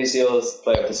Ben, who's yours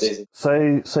player of the season?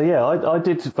 So yeah, I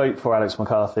did vote for Alex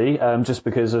McCarthy, just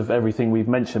because of everything we've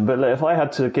mentioned. But look, if I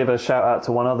had to give a shout out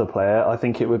to one other player, I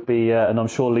think it would be, and I'm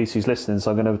sure Lucy's listening, so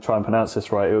I'm going to try and pronounce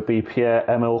this right. It would be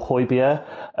Pierre-Emile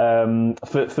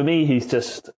Højbjerg. For me, he's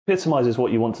just epitomises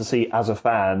what you want to see as a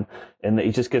fan, in that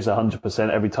he just gives 100%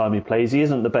 every time he plays. He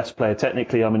isn't the best player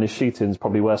technically. I mean, his shooting's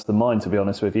probably worse than mine, to be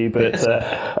honest with you. But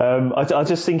I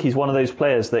just think he's one of those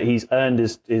players that he's earned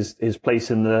his place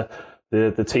in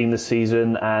the team this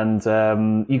season,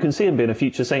 and you can see him being a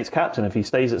future Saints captain if he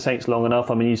stays at Saints long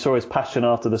enough. I mean, you saw his passion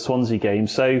after the Swansea game.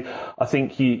 So I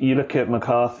think you look at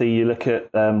McCarthy, you look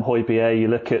at Højbjerg, you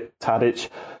look at Tadic,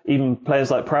 even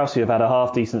players like Prowse have had a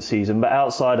half-decent season, but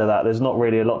outside of that, there's not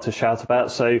really a lot to shout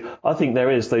about. So I think there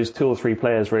is those 2 or 3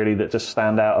 players really that just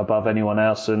stand out above anyone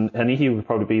else, and he would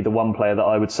probably be the one player that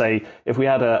I would say, if we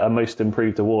had a most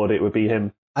improved award, it would be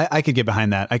him. I could get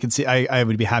behind that. I could see. I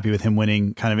would be happy with him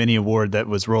winning kind of any award that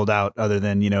was rolled out, other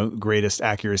than greatest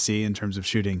accuracy in terms of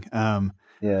shooting.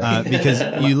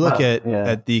 Because you look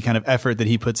at the kind of effort that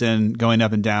he puts in going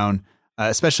up and down,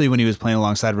 especially when he was playing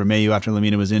alongside Romeu after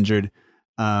Lamina was injured.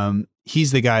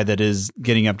 He's the guy that is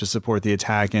getting up to support the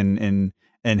attack and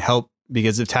help,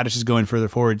 because if Tadic is going further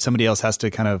forward, somebody else has to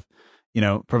kind of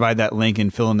provide that link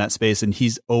and fill in that space, and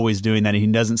he's always doing that, and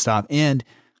he doesn't stop. And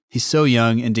he's so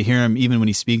young, and to hear him, even when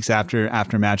he speaks after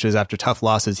matches, after tough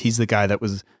losses, he's the guy that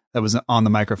was on the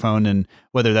microphone. And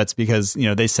whether that's because,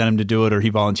 they sent him to do it or he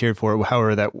volunteered for it,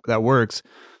 however that works.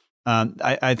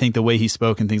 I think the way he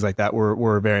spoke and things like that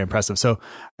were very impressive. So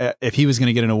if he was going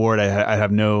to get an award, I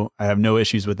have no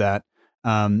issues with that.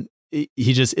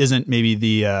 He just isn't maybe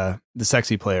the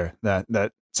sexy player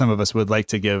that some of us would like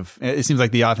to give. It seems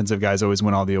like the offensive guys always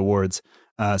win all the awards.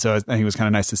 So I think it was kind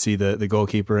of nice to see the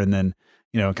goalkeeper, and then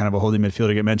kind of a holding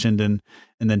midfielder get mentioned, and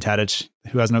then Tadic,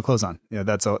 who has no clothes on.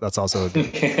 That's also a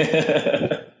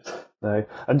good. No,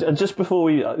 and just before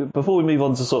we move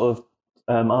on to sort of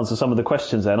answer some of the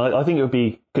questions, then I think it would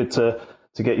be good to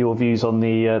get your views on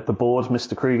the board,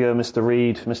 Mr. Kruger, Mr.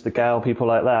 Reid, Mr. Gow, people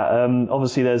like that.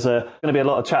 Obviously, there's going to be a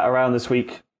lot of chat around this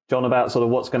week, John, about sort of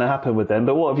what's going to happen with them.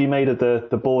 But what have you made of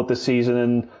the board this season,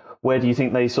 and where do you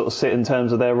think they sort of sit in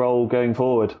terms of their role going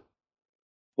forward?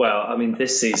 Well, I mean,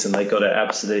 this season they got it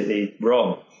absolutely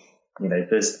wrong.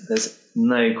 There's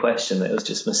no question that it was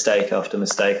just mistake after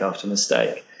mistake after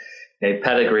mistake.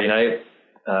 Pellegrino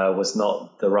was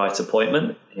not the right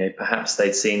appointment. Perhaps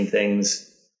they'd seen things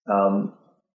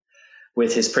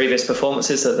with his previous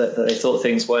performances that they thought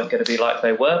things weren't going to be like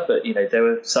they were. But there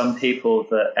were some people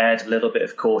that aired a little bit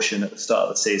of caution at the start of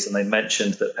the season. They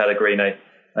mentioned that Pellegrino,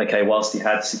 whilst he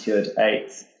had secured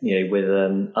 8th, with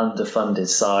an underfunded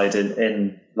side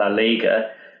in La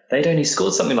Liga, they'd only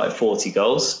scored something like 40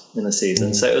 goals in the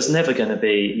season. So it was never going to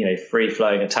be,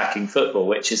 free-flowing attacking football,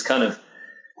 which is kind of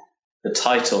the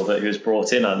title that he was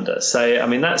brought in under. So, I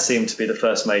mean, that seemed to be the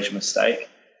first major mistake.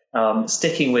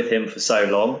 Sticking with him for so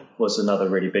long was another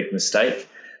really big mistake.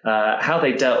 How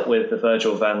they dealt with the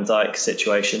Virgil van Dijk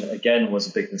situation, again, was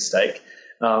a big mistake.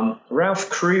 Ralph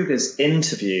Kruger's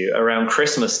interview around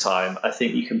Christmas time, I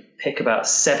think you can pick about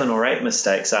 7 or 8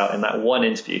 mistakes out in that one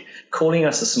interview, calling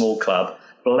us a small club,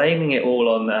 blaming it all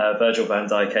on Virgil van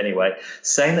Dijk anyway,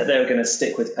 saying that they were going to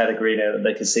stick with Pellegrino and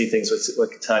they could see things were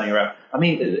turning around. I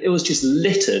mean, it was just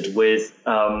littered with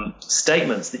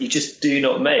statements that you just do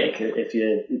not make if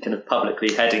you're kind of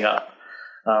publicly heading up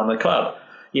a club.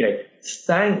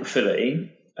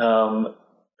 Thankfully,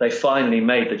 they finally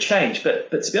made the change. But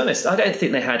to be honest, I don't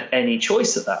think they had any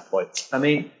choice at that point. I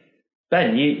mean,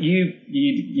 Ben,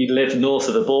 you live north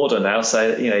of the border now,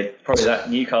 so probably that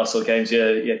Newcastle game's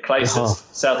your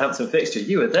closest Southampton fixture.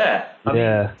 You were there.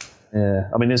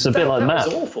 I mean, it's a bit like Matt.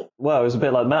 That was awful. Well, it was a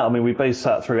bit like Matt. I mean, we both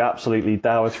sat through absolutely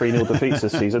dour 3-0 defeats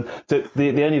this season.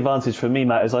 The only advantage for me,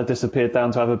 Matt, is I disappeared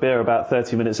down to have a beer about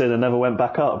 30 minutes in and never went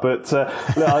back up. But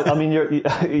look, I mean,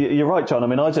 you're right, John. I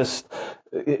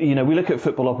mean, we look at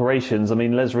football operations. I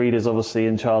mean, Les Reid is obviously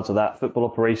in charge of that. Football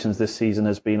operations this season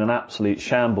has been an absolute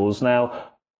shambles.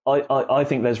 Now, I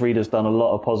think Les Reid has done a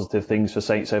lot of positive things for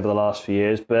Saints over the last few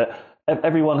years, but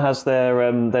everyone has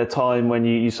their time when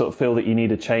you sort of feel that you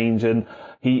need a change, and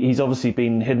he's obviously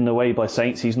been hidden away by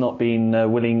Saints. He's not been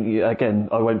willing. Again,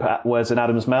 I won't put words in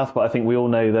Adam's mouth, but I think we all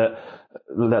know that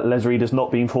Les Reid has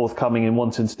not been forthcoming in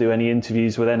wanting to do any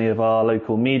interviews with any of our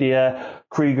local media.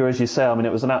 Kruger, as you say, I mean,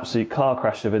 it was an absolute car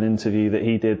crash of an interview that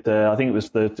he did. I think it was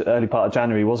the early part of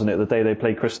January, wasn't it? The day they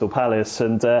played Crystal Palace.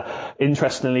 And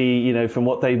interestingly, from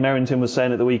what Dave Merrington was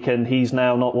saying at the weekend, he's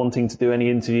now not wanting to do any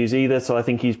interviews either. So I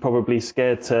think he's probably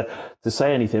scared to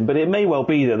say anything. But it may well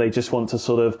be that they just want to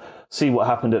sort of see what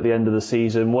happened at the end of the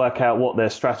season, work out what their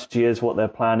strategy is, what their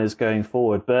plan is going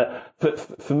forward. But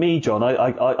for me, John,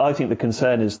 I think the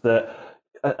concern is that,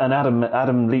 and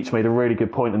Adam Leach made a really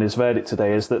good point in his verdict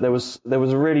today, is that there was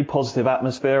a really positive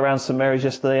atmosphere around St Mary's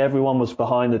yesterday. Everyone was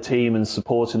behind the team and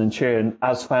supporting and cheering,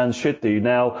 as fans should do.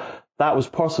 Now, that was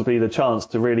possibly the chance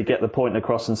to really get the point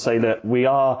across and say, look, we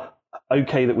are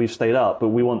okay that we've stayed up, but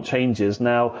we want changes.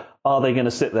 Now, are they going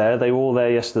to sit there? They were all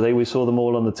there yesterday. We saw them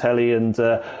all on the telly, and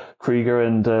Kruger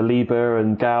and Lieber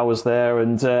and Gow was there.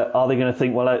 And are they going to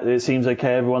think, well, it seems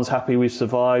okay, everyone's happy, we've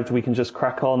survived, we can just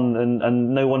crack on,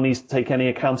 and no one needs to take any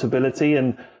accountability?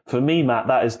 And for me, Matt,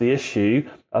 that is the issue.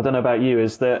 I don't know about you,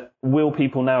 is that will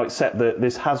people now accept that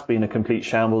this has been a complete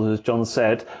shambles, as John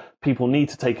said? People need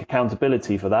to take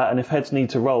accountability for that. And if heads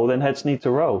need to roll, then heads need to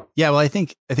roll. Yeah, well, I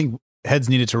think heads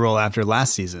needed to roll after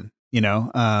last season.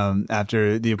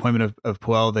 After the appointment of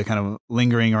Puel, the kind of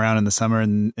lingering around in the summer,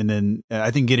 and then I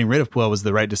think getting rid of Puel was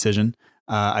the right decision.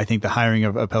 I think the hiring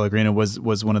of Pellegrino was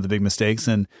one of the big mistakes,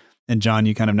 and John,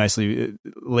 you kind of nicely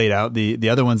laid out the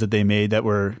other ones that they made that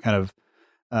were kind of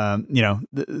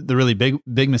the really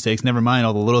big mistakes. Never mind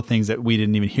all the little things that we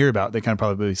didn't even hear about that kind of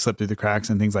probably slipped through the cracks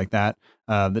and things like that.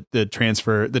 The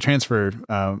transfer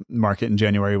market in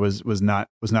January was not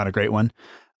a great one,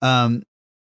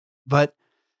 but.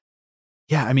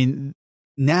 Yeah, I mean,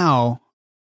 now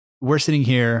we're sitting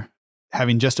here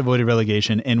having just avoided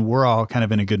relegation, and we're all kind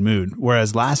of in a good mood.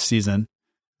 Whereas last season,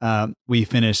 we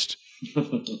finished,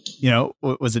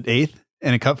 was it 8th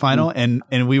in a cup final, and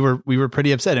we were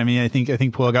pretty upset. I mean, I think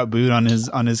Puel got booed on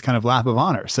his kind of lap of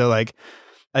honor. So like,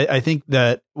 I think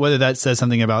that whether that says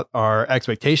something about our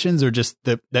expectations or just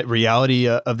that reality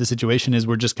of the situation is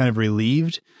we're just kind of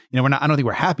relieved. We're not. I don't think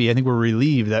we're happy. I think we're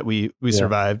relieved that we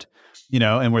survived.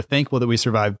 And we're thankful that we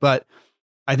survived. But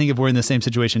I think if we're in the same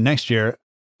situation next year,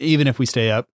 even if we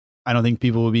stay up, I don't think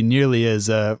people will be nearly as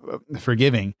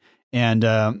forgiving. And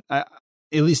at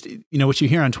least, what you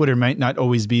hear on Twitter might not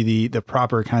always be the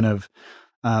proper kind of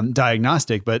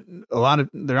diagnostic, but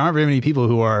there aren't very many people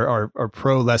who are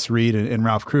pro Les Reed and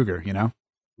Ralph Kruger,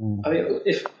 I mean,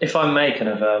 if I may kind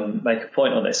of make a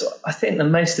point on this, I think the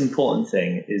most important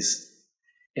thing is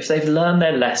if they've learned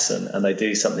their lesson and they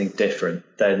do something different,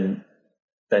 then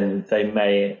they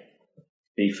may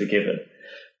be forgiven.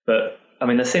 But I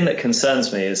mean, the thing that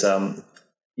concerns me is,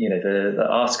 the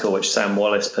article which Sam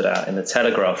Wallace put out in the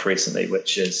Telegraph recently,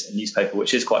 which is a newspaper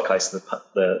which is quite close to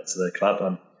the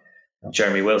club.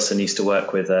 Jeremy Wilson used to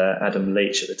work with Adam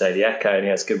Leach at the Daily Echo, and he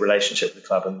has a good relationship with the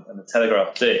club and the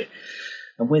Telegraph too.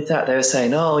 And with that, they were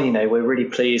saying, we're really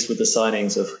pleased with the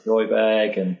signings of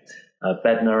Højbjerg and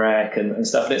Bednarek and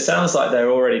stuff. And it sounds like they're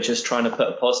already just trying to put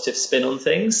a positive spin on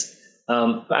things.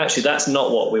 But actually, that's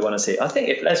not what we want to see. I think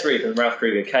if Les Reed and Ralph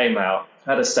Kruger came out,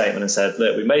 had a statement and said,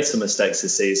 look, we made some mistakes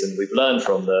this season, we've learned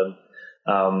from them,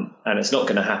 and it's not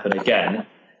going to happen again,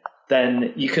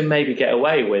 then you can maybe get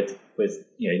away with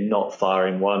not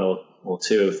firing one or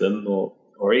two of them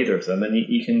or either of them. And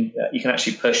you can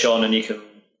actually push on, and you can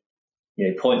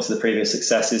point to the previous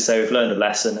successes, say we've learned a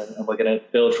lesson and we're going to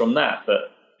build from that. But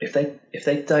if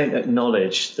they don't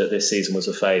acknowledge that this season was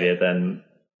a failure, then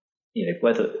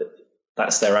whether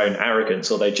that's their own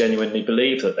arrogance or they genuinely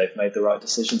believe that they've made the right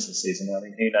decisions this season, I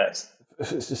mean, who knows?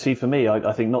 See, for me,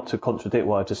 I think, not to contradict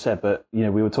what I just said, but we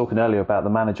were talking earlier about the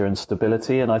manager and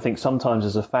stability, and I think sometimes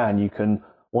as a fan you can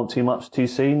want too much too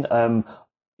soon.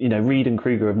 Reed and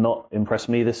Kruger have not impressed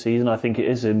me this season. I think it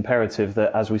is imperative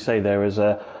that, as we say, there is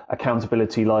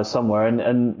accountability lies somewhere,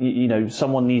 and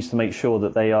someone needs to make sure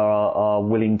that they are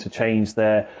willing to change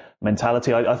their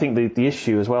mentality. I think the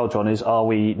issue as well, John, is, are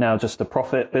we now just a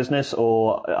profit business,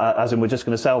 or as in we're just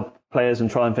going to sell players and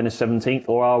try and finish 17th,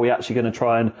 or are we actually going to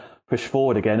try and push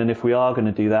forward again? And if we are going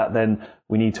to do that, then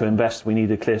we need to invest. We need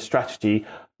a clear strategy.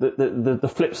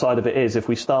 The flip side of it is, if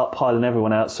we start piling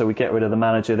everyone out, so we get rid of the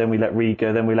manager, then we let Reed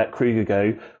go, then we let Kruger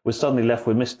go, we're suddenly left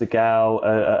with Mr. Gow,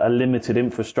 a limited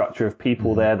infrastructure of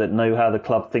people there that know how the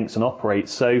club thinks and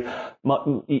operates. So,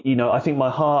 I think my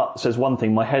heart says one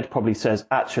thing, my head probably says,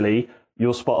 actually,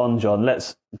 you're spot on, John.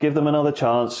 Let's give them another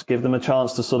chance, give them a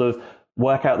chance to sort of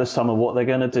work out this summer what they're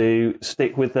going to do,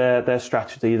 stick with their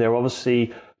strategy. They're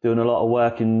obviously doing a lot of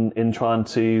work in trying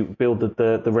to build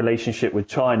the relationship with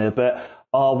China, but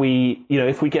are we,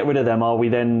 if we get rid of them, are we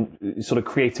then sort of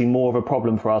creating more of a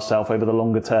problem for ourselves over the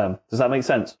longer term? Does that make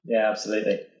sense? Yeah,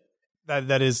 absolutely.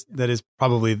 That is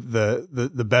probably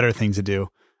the better thing to do.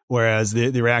 Whereas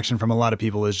the reaction from a lot of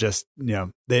people is just,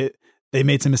 they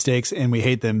made some mistakes and we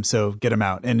hate them, so get them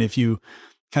out. And if you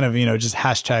kind of, just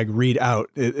hashtag Reed out,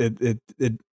 it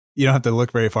you don't have to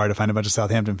look very far to find a bunch of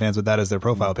Southampton fans with that as their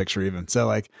profile picture even. So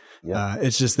like,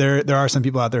 it's just there are some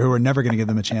people out there who are never going to give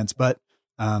them a chance, but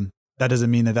that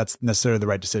doesn't mean that that's necessarily the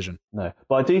right decision. No,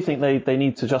 but I do think they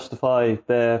need to justify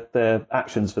their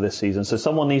actions for this season. So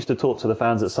someone needs to talk to the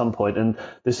fans at some point, and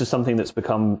this is something that's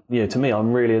become, to me,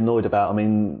 I'm really annoyed about. I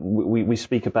mean, we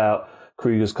speak about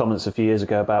Kruger's comments a few years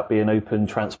ago about being open,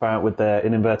 transparent with their,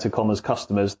 in inverted commas,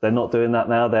 customers. They're not doing that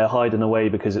now. They're hiding away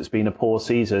because it's been a poor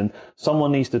season.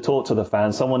 Someone needs to talk to the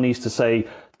fans. Someone needs to say,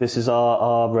 this is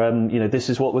this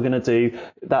is what we're going to do.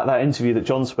 That interview that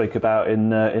John spoke about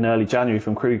in early January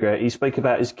from Kruger, he spoke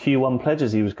about his Q1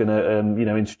 pledges he was going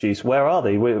to introduce. Where are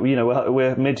they?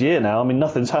 We're mid-year now. I mean,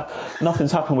 nothing's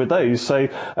happened with those. So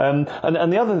and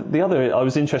the other I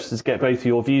was interested to get both of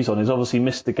your views on is obviously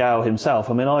Mr. Gow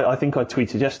himself. I mean, I think I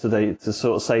tweeted yesterday to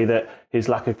sort of say that his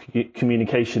lack of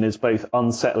communication is both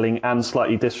unsettling and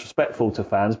slightly disrespectful to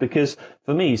fans, because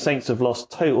for me, Saints have lost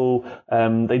total.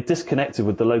 They disconnected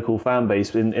with the local fan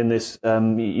base in this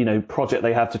project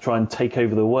they have to try and take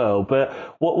over the world.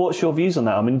 But what's your views on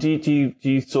that? I mean, do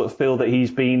you sort of feel that he's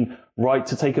been right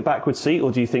to take a backward seat,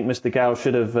 or do you think Mr. Gow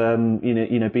should have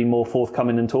been more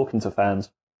forthcoming in talking to fans?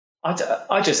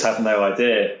 I just have no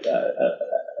idea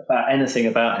about anything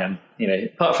about him,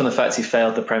 apart from the fact he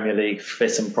failed the Premier League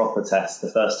fit and proper test the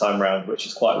first time round, which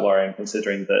is quite worrying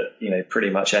considering that, pretty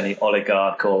much any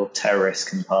oligarch or terrorist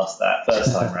can pass that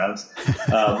first time round.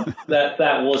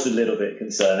 That was a little bit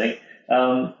concerning.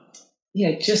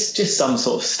 Just some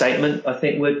sort of statement I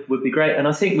think would be great. And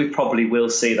I think we probably will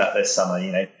see that this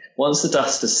summer, once the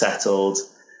dust has settled.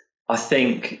 I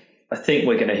think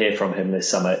we're going to hear from him this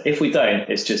summer. If we don't,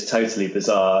 it's just totally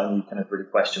bizarre, and you kind of really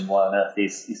question why on earth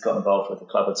he's got involved with the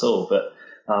club at all. But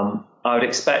I would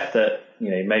expect that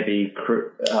maybe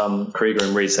Kruger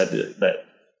and Reid said that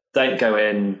don't go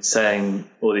in saying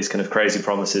all these kind of crazy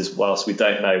promises whilst we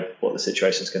don't know what the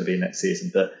situation is going to be next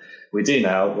season. But we do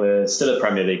now. We're still a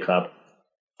Premier League club.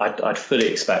 I'd fully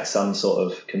expect some sort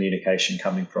of communication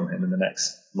coming from him in the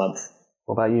next month.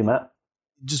 What about you, Matt?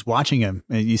 Just watching him,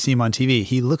 you see him on TV,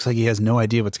 he looks like he has no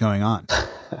idea what's going on.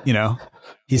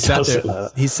 He's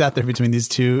sat there between these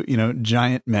two,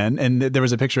 giant men. And there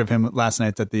was a picture of him last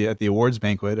night at the awards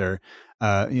banquet, or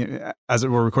as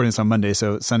we're recording this on Monday,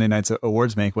 so Sunday night's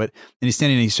awards banquet, and he's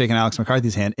standing and he's shaking Alex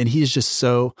McCarthy's hand, and he's just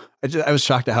I was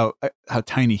shocked at how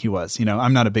tiny he was.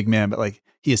 I'm not a big man, but like,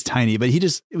 he is tiny, but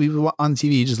on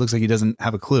TV, he just looks like he doesn't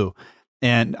have a clue.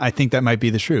 And I think that might be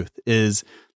the truth, is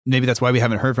maybe that's why we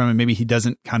haven't heard from him. Maybe he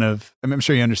doesn't I'm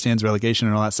sure he understands relegation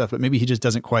and all that stuff, but maybe he just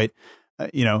doesn't quite,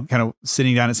 kind of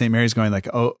sitting down at St. Mary's going like,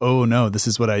 oh no, this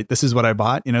is what I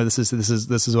bought. This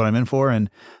is what I'm in for. And,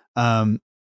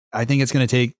 I think it's going to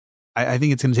take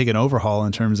an overhaul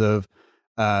in terms of,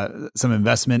 some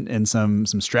investment and some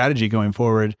strategy going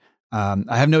forward.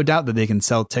 I have no doubt that they can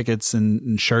sell tickets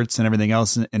and shirts and everything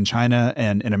else in China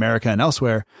and in America and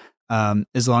elsewhere,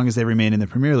 as long as they remain in the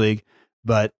Premier League.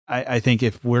 But I think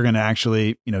if we're going to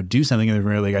actually, do something in the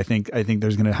Premier League, I think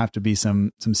there's going to have to be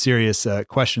some serious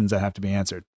questions that have to be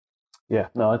answered. Yeah,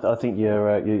 no, I think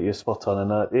you're spot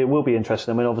on, and it will be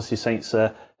interesting. I mean, obviously Saints,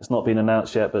 it's not been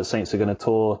announced yet, but Saints are going to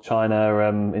tour China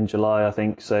in July, I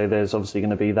think. So there's obviously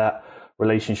going to be that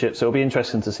relationship. So it'll be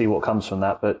interesting to see what comes from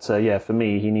that. But for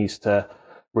me, he needs to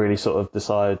really sort of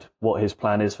decide what his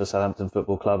plan is for Southampton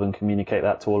Football Club and communicate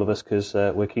that to all of us, because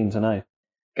we're keen to know.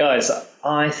 Guys,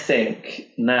 I think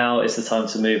now is the time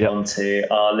to move on to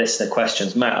our listener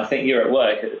questions. Matt, I think you're at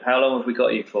work. How long have we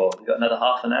got you for? We've got another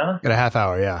half an hour? Got a half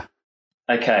hour, yeah.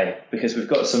 Okay, because we've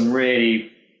got some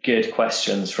really good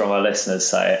questions from our listeners,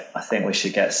 so I think we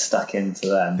should get stuck into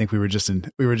them. I think we were just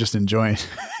enjoying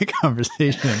the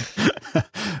conversation.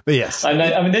 But yes. I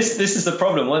know. I mean, this is the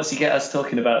problem. Once you get us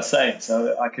talking about Saints,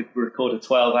 I could record a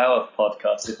 12-hour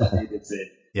podcast if I needed to.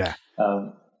 Yeah.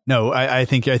 No, I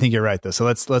think you're right though. So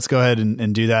let's go ahead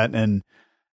and do that. And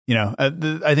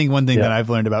I think one thing that I've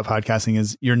learned about podcasting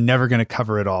is you're never going to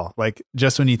cover it all. Like,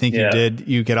 just when you think you did,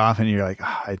 you get off and you're like,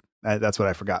 that's what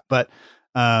I forgot. But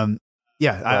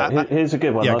here's a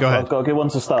good one. Yeah, go ahead. I've got a good one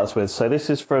to start us with. So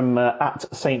this is from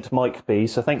at Saint Mike B.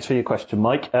 So thanks for your question,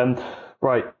 Mike.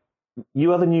 Right,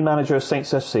 you are the new manager of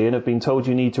Saints FC and have been told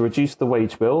you need to reduce the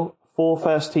wage bill. 4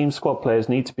 first-team squad players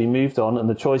need to be moved on, and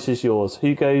the choice is yours.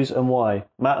 Who goes and why?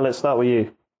 Matt, let's start with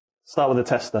you. Start with the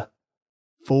tester.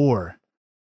 4.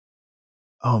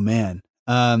 Oh, man.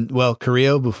 Well,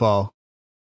 Carrillo, Buffal.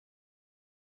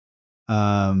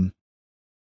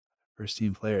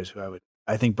 First-team players who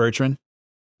I think Bertrand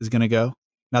is going to go.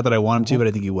 Not that I want him to, but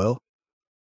I think he will.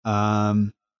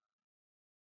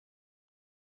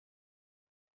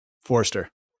 Forster.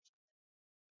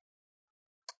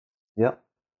 Yep.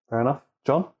 Fair enough.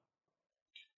 John?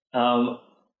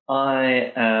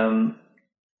 I am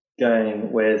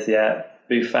going with,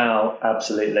 Buffal,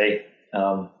 absolutely.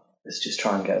 Let's just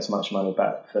try and get as much money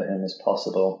back for him as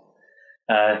possible.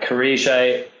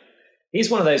 Carige, he's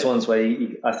one of those ones where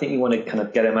I think you want to kind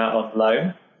of get him out on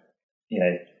loan,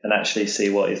 and actually see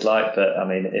what he's like. But I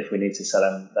mean, if we need to sell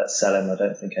him, let's sell him. I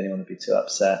don't think anyone would be too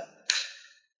upset.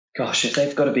 Gosh, if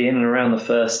they've got to be in and around the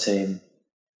first team,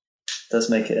 it does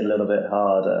make it a little bit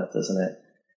harder, doesn't it?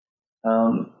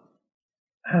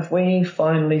 Have we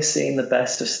finally seen the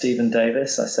best of Stephen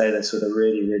Davis? I say this with a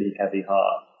really, really heavy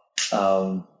heart.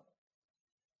 I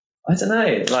don't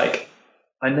know,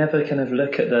 I never kind of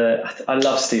look at I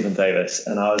love Stephen Davis,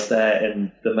 and I was there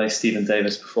in the most Stephen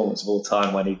Davis performance of all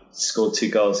time when he scored 2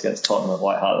 goals against Tottenham at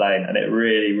White Hart Lane, and it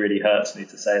really, really hurts me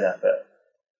to say that, but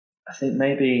I think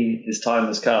maybe his time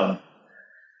has come.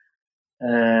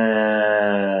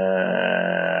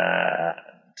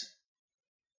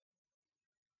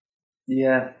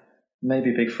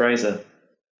 Maybe Big Fraser.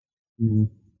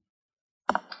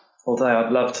 Although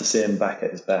I'd love to see him back at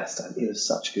his best. He was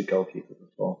such a good goalkeeper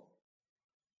before.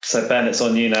 So Ben, it's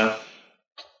on you now.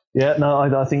 Yeah, no,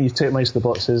 I think you've ticked most of the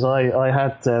boxes. I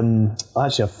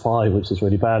actually have 5, which is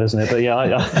really bad, isn't it? But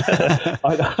yeah,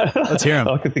 let's hear him.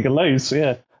 I could think of loads.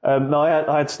 Yeah.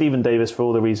 I had Stephen Davis for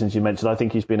all the reasons you mentioned. I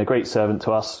think he's been a great servant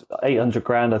to us. 800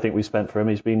 grand, I think we spent for him.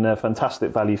 He's been a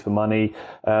fantastic value for money.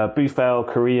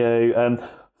 Buffal, Carrillo,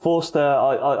 Forster,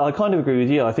 I kind of agree with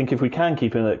you. I think if we can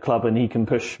keep him at club and he can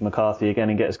push McCarthy again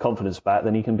and get his confidence back,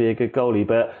 then he can be a good goalie.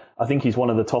 But I think he's one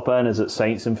of the top earners at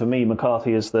Saints. And for me,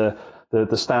 McCarthy is the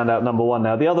standout number one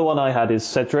now. The other one I had is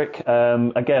Cedric.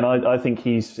 Again, I think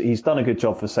he's done a good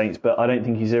job for Saints, but I don't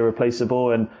think he's irreplaceable.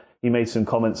 And he made some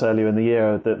comments earlier in the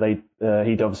year that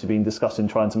he'd obviously been discussing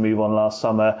trying to move on last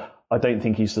summer. I don't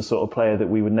think he's the sort of player that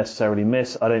we would necessarily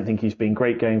miss. I don't think he's been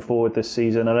great going forward this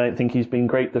season. I don't think he's been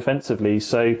great defensively.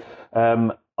 So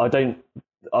I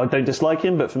don't dislike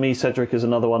him, but for me, Cedric is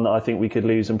another one that I think we could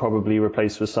lose and probably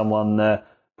replace with someone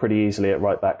pretty easily at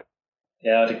right back.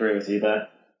 Yeah, I'd agree with you there.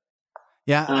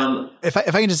 Yeah. If I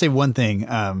can just say one thing,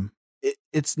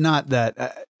 it's not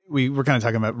that we're kind of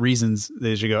talking about reasons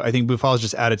days ago. I think Buffal's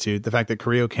just attitude. The fact that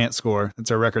Carrillo can't score,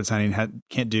 that's our record signing,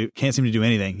 can't seem to do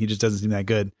anything. He just doesn't seem that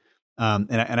good.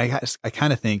 And I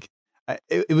kind of think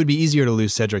it would be easier to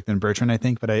lose Cedric than Bertrand, I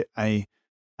think, but I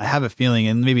have a feeling,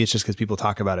 and maybe it's just because people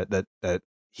talk about it, that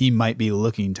he might be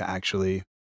looking to actually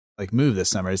move this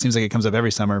summer. It seems like it comes up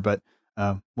every summer, but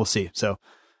we'll see. So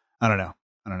I don't know.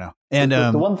 And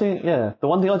the one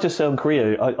thing I just say on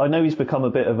Carrillo, I know he's become a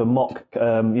bit of a mock,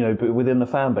 within the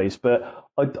fan base, but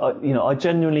I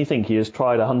genuinely think he has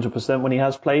tried 100% when he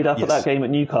has played. After that game at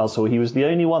Newcastle, he was the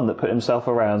only one that put himself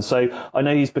around. So I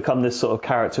know he's become this sort of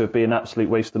character of being an absolute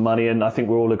waste of money, and I think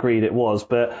we're all agreed it was.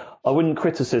 But I wouldn't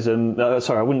criticise him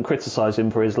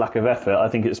for his lack of effort. I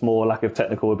think it's more lack of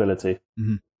technical ability.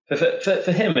 Mm-hmm.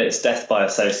 For him, it's death by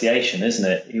association, isn't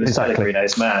it? He was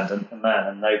Pellegrino's man, and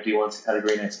nobody wanted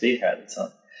Pellegrino to be here at the time.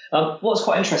 What's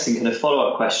quite interesting, kind of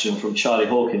follow-up question from Charlie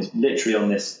Hawkins, literally on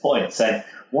this point, saying,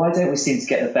 why don't we seem to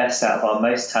get the best out of our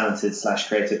most talented /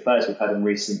 creative players we've had in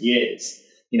recent years?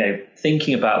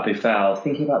 Thinking about Buffal,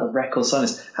 thinking about the record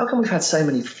signings, how come we've had so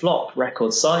many flop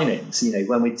record signings?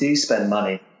 when we do spend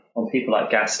money on people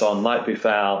like Gaston, like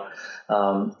Buffal,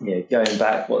 going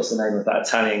back, what's the name of that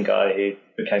Italian guy who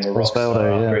became a rock star?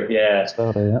 Osvaldo, yeah.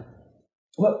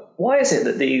 Well, why is it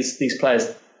that these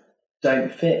players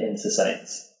don't fit into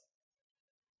Saints?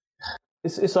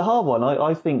 It's a hard one.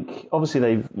 I think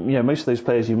obviously most of those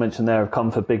players you mentioned there have come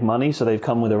for big money, so they've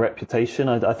come with a reputation.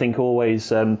 I think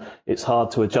always it's hard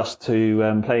to adjust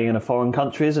to playing in a foreign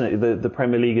country, isn't it? The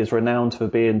Premier League is renowned for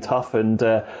being tough and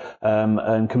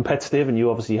competitive, and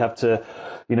you obviously have to.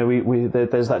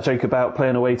 There's that joke about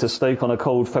playing away to Stoke on a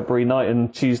cold February night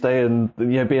and Tuesday, and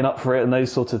being up for it and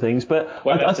those sorts of things. But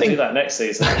I think do that next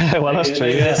season. Well, that's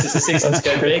true. This is the season to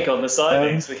go big on the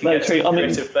signings. We can get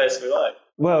creative players we like.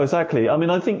 Well, exactly. I mean,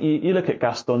 I think you look at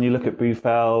Gaston, you look at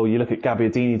Buffal, you look at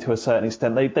Gabbiadini to a certain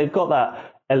extent. They've got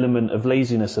that element of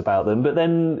laziness about them. But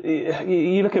then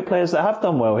you look at players that have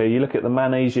done well here. You look at the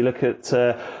Manes, you look at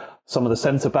some of the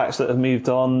centre-backs that have moved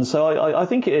on. So I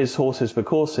think it is horses for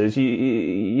courses.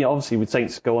 You obviously with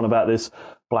Saints go on about this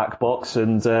black box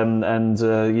and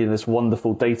this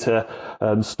wonderful data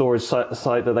storage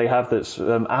site that they have that's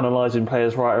analysing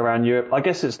players right around Europe. I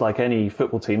guess it's like any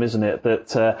football team, isn't it?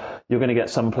 That you're going to get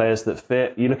some players that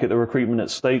fit. You look at the recruitment at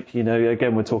Stoke.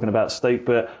 Again, we're talking about Stoke,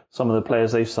 but some of the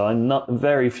players they've signed, not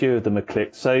very few of them are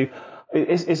clicked. So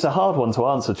It's a hard one to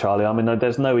answer, Charlie. I mean,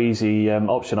 there's no easy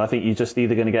option. I think you're just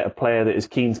either going to get a player that is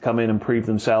keen to come in and prove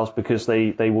themselves because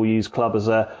they will use club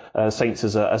as Saints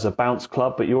as a bounce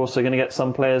club, but you're also going to get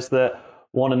some players that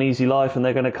want an easy life and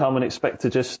they're going to come and expect to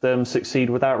just succeed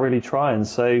without really trying.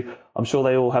 So I'm sure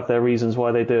they all have their reasons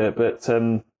why they do it, but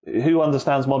who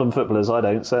understands modern footballers? I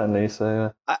don't, certainly.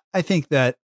 So I think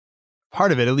that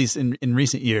part of it, at least in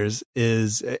recent years,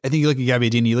 is I think you look at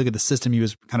Gabbiadini, you look at the system he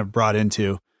was kind of brought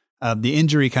into. The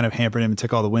injury kind of hampered him and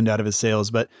took all the wind out of his sails,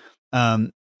 but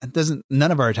none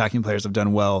of our attacking players have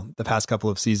done well the past couple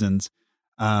of seasons.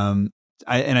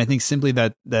 I think simply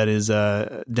that is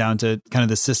down to kind of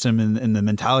the system and the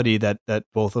mentality that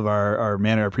both of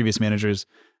our previous managers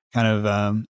kind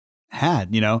of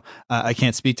had. I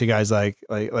can't speak to guys like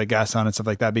Gaston and stuff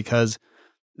like that because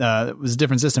it was a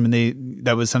different system, and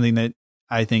that was something that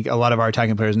I think a lot of our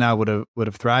attacking players now would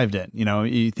have thrived in.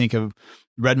 You think of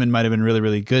Redmond might have been really,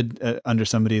 really good under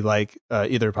somebody like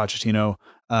either Pochettino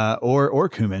or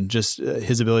Koeman. Just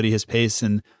his ability, his pace,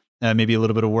 and maybe a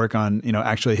little bit of work on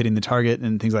actually hitting the target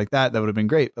and things like that. That would have been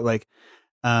great. But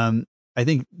I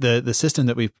think the system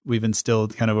that we've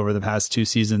instilled kind of over the past 2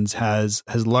 seasons has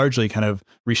largely kind of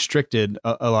restricted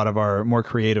a lot of our more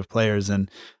creative players, and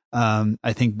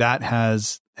I think that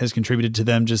has contributed to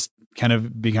them just kind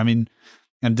of becoming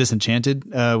kind of disenchanted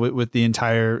with the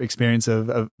entire experience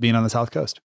of being on the South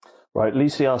Coast. Right,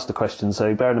 Lucy asked the question,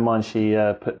 so bearing in mind she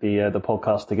put the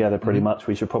podcast together pretty much,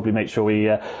 we should probably make sure we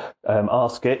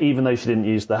ask it, even though she didn't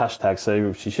use the hashtag,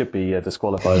 so she should be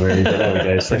disqualified really, but there we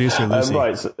go. So, Producer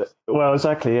Lucy. Well,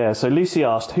 exactly, yeah. So Lucy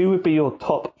asked, who would be your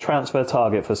top transfer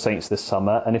target for Saints this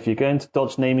summer, and if you're going to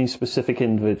dodge naming specific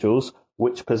individuals,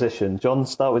 which position? John,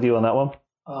 start with you on that one.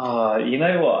 You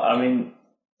know what, I mean,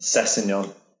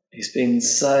 Sessegnon. He's been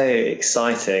so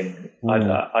exciting.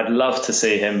 I'd love to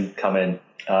see him come in.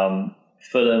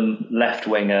 Fulham left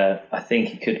winger. I think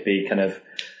he could be kind of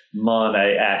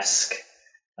Mane-esque.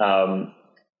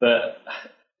 But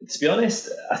to be honest,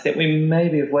 I think we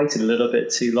maybe have waited a little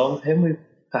bit too long for him. We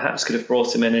perhaps could have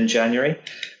brought him in January.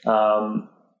 But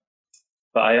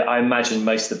I imagine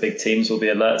most of the big teams will be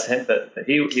alert to him. But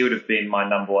he would have been my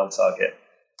number one target.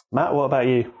 Matt, what about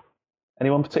you?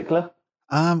 Anyone particular?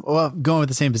 Well, going with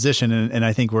the same position, and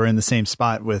I think we're in the same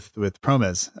spot with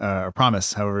Promes, or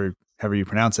Promise, however you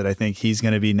pronounce it. I think he's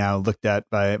going to be now looked at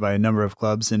by a number of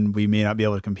clubs, and we may not be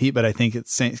able to compete, but I think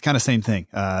it's kind of same thing.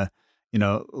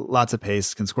 Lots of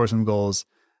pace, can score some goals.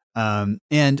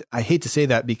 And I hate to say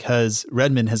that because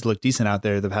Redmond has looked decent out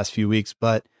there the past few weeks,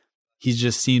 but he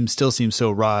just still seems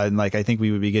so raw. And I think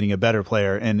we would be getting a better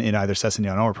player in either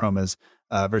Sessegnon or Promes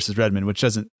versus Redmond, which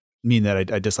doesn't mean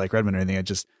that I dislike Redmond or anything.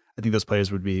 I think those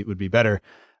players would be better.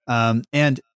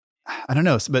 And I don't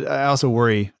know, but I also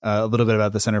worry a little bit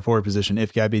about the center forward position.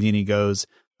 If Gabbiadini goes,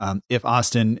 if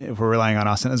we're relying on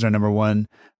Austin as our number one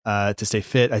to stay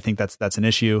fit, I think that's an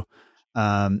issue.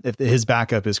 If his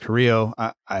backup is Carrillo,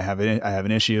 I have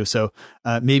an issue. So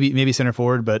maybe center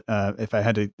forward, but if I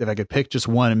could pick just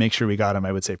one and make sure we got him,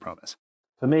 I would say Promes.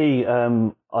 For me,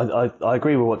 I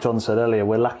agree with what John said earlier.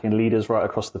 We're lacking leaders right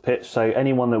across the pitch. So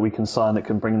anyone that we can sign that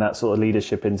can bring that sort of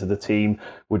leadership into the team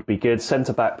would be good.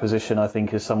 Centre-back position, I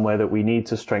think, is somewhere that we need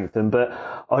to strengthen. But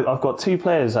I've got 2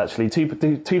 players, actually, two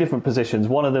different positions.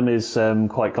 One of them is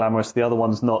quite glamorous. The other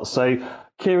one's not. So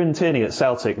Kieran Tierney at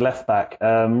Celtic, left back,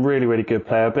 really, really good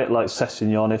player, a bit like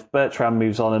Sessegnon. If Bertrand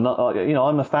moves on, and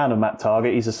I'm a fan of Matt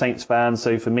Targett, he's a Saints fan,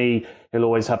 so for me, he'll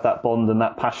always have that bond and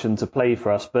that passion to play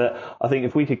for us. But I think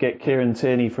if we could get Kieran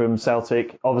Tierney from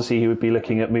Celtic, obviously he would be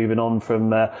looking at moving on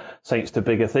from Saints to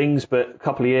bigger things, but a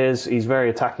couple of years, he's very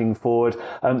attacking forward.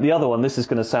 The other one, this is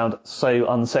going to sound so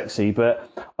unsexy, but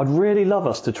I'd really love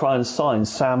us to try and sign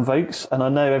Sam Vokes, and I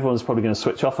know everyone's probably going to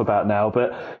switch off about now,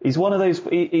 but he's one of those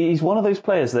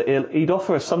players that he'd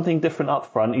offer us something different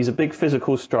up front. He's a big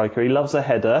physical striker. He loves a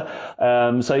header.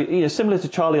 So similar to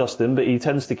Charlie Austin, but he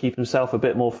tends to keep himself a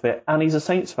bit more fit, and he's a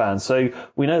Saints fan. So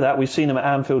we know that. We've seen him at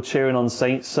Anfield cheering on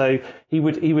Saints. So he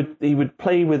would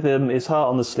play with his heart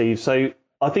on the sleeve. So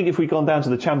I think if we'd gone down to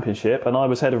the Championship and I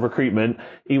was head of recruitment,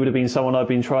 he would have been someone I've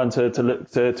been trying to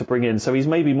look to bring in. So he's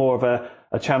maybe more of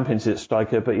a Championship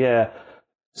striker, but yeah.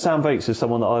 Sam Vokes is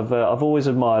someone that I've always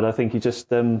admired. I think he just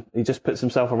puts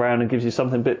himself around and gives you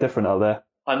something a bit different out there.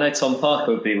 I know Tom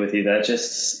Parker would be with you there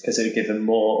just because it would give him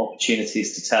more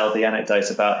opportunities to tell the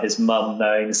anecdote about his mum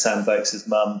knowing Sam Vokes'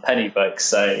 mum, Penny Vokes.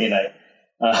 So,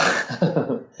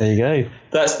 there you go.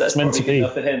 That's meant to be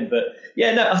enough for him. But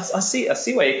yeah, no, I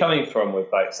see where you're coming from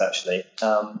with Vokes actually.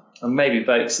 And maybe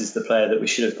Vokes is the player that we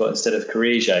should have got instead of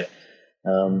Carrillo.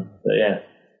 But yeah.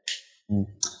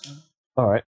 All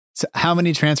right. So how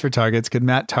many transfer targets could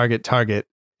Matt target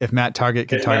if Matt Targett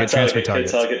could target transfer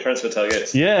targets. Target transfer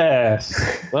targets. Yes.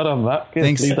 Well done, Matt.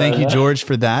 Good. Thank you, George,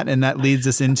 for that. And that leads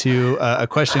us into a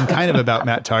question kind of about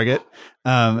Matt Targett.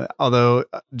 Although,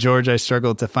 George, I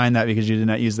struggled to find that because you did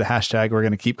not use the hashtag. We're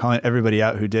going to keep calling everybody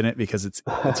out who didn't because it's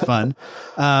fun.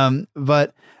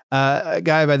 But a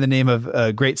guy by the name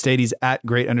of Great State, he's at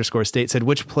great_state, said,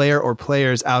 which player or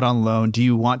players out on loan do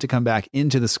you want to come back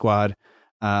into the squad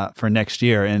for next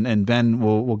year? And Ben,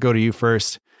 we'll go to you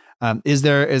first. Is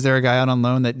there a guy out on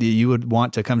loan that you would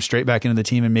want to come straight back into the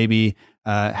team and maybe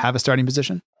have a starting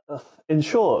position? In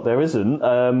short, there isn't.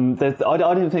 I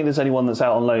don't think there's anyone that's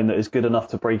out on loan that is good enough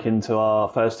to break into our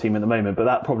first team at the moment, but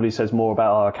that probably says more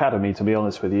about our academy, to be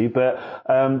honest with you. But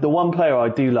the one player I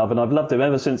do love, and I've loved him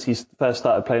ever since he first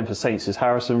started playing for Saints, is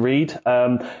Harrison Reed.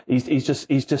 He's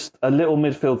just a little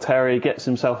midfield terrier. He gets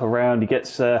himself around. He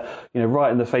gets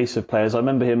right in the face of players. I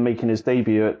remember him making his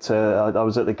debut at I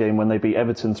was at the game when they beat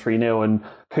Everton 3-0, and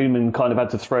Koeman kind of had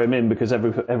to throw him in because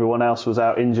everyone else was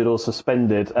out injured or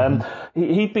suspended.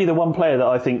 He'd be the one player that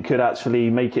I think could actually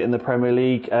make it in the Premier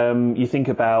League. You think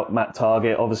about Matt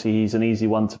Targett, obviously he's an easy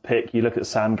one to pick. You look at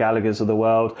Sam Gallagher's of the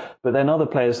world, but then other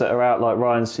players that are out like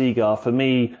Ryan Seagar, for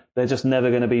me, they're just never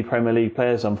going to be Premier League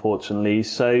players, unfortunately.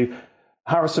 So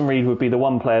Harrison Reed would be the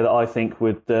one player that I think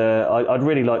I'd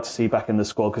really like to see back in the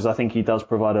squad because I think he does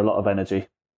provide a lot of energy.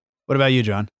 What about you,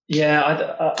 John? Yeah,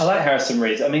 I like Harrison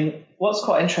Reed. I mean, what's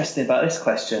quite interesting about this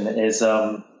question is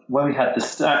when we had the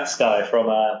stats guy from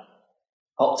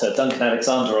Opta, Duncan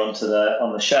Alexander,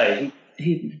 on the show,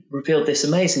 he revealed this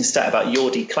amazing stat about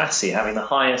Jordi Clasie having the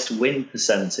highest win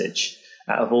percentage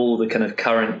out of all the kind of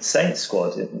current Saints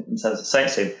squad in terms of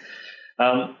Saints team.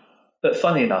 But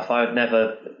funny enough, I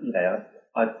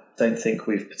don't think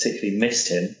we've particularly missed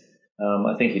him.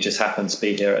 I think he just happened to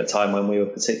be here at a time when we were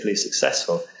particularly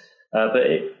successful.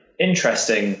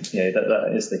 Interesting,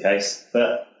 that is the case.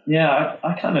 But yeah,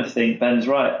 I kind of think Ben's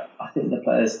right. I think the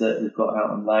players that we've got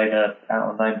out on loan are out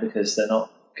on loan because they're not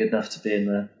good enough to be in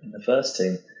the first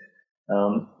team.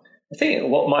 I think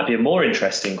what might be a more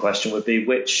interesting question would be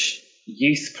which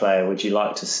youth player would you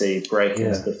like to see break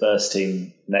into the first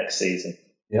team next season?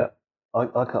 Yeah.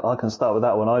 I can start with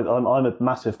that one. I'm a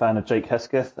massive fan of Jake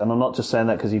Hesketh, and I'm not just saying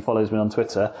that because he follows me on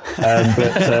Twitter.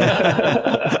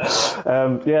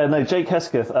 Jake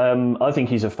Hesketh, I think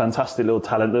he's a fantastic little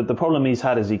talent. The problem he's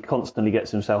had is he constantly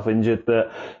gets himself injured,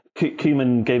 but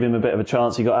Koeman gave him a bit of a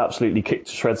chance. He got absolutely kicked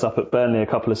to shreds up at Burnley a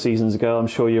couple of seasons ago, I'm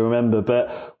sure you remember.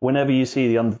 But whenever you see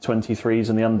the under-23s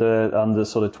and the under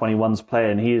sort of 21s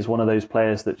playing, he is one of those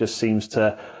players that just seems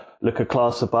to look a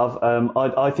class above.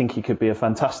 I think he could be a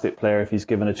fantastic player if he's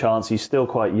given a chance. He's still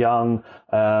quite young,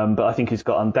 but I think he's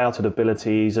got undoubted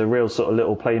ability. He's a real sort of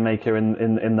little playmaker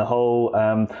in the hole,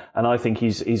 and I think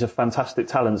he's a fantastic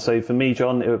talent. So for me,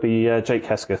 John, it would be Jake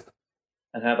Hesketh.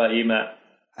 And how about you, Matt?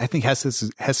 I think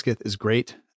Hesketh is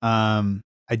great.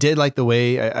 I did like the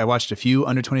way I watched a few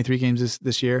under-23 games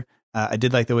this year. I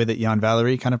did like the way that Jan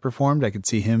Valery kind of performed. I could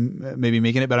see him maybe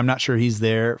making it, but I'm not sure he's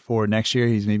there for next year.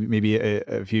 He's maybe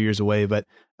a few years away, but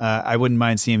I wouldn't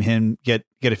mind seeing him get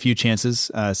a few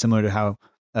chances, similar to how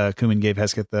Koeman gave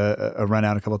Hesketh a run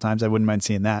out a couple of times. I wouldn't mind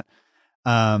seeing that.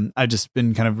 I've just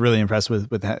been kind of really impressed with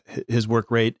his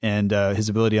work rate and his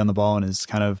ability on the ball and his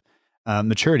kind of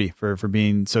maturity for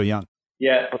being so young.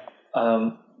 Yeah,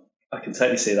 I can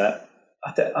totally see that.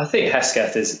 I think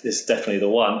Hesketh is definitely the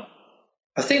one.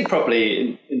 I think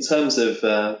probably in terms of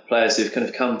players who've kind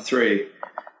of come through,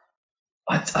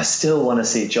 I still want to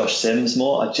see Josh Sims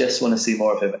more. I just want to see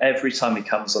more of him. Every time he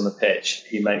comes on the pitch,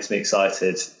 he makes me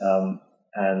excited.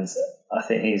 And I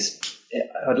think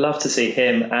I'd love to see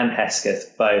him and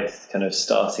Hesketh both kind of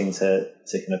starting to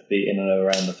kind of be in and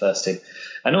around the first team.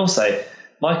 And also,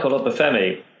 Michael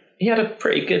Obafemi, he had a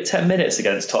pretty good 10 minutes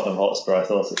against Tottenham Hotspur, I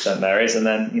thought, at St Mary's, and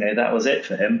then that was it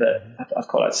for him. But I'd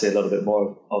quite like to see a little bit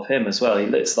more of him as well. He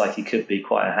looks like he could be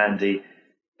quite a handy,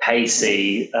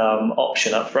 pacey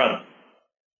option up front.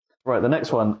 Right, the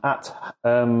next one, at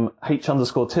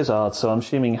H_Tizard. So I'm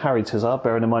assuming Harry Tizard,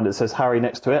 bearing in mind it says Harry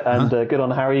next to it. And good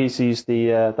on Harry, he's used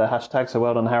the hashtag, so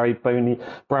well done, Harry.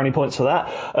 Brownie points for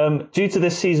that. Due to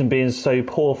this season being so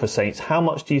poor for Saints, how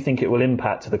much do you think it will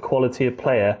impact the quality of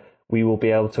player we will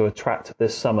be able to attract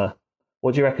this summer?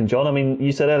 What do you reckon, John? I mean,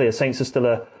 you said earlier Saints are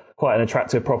still quite an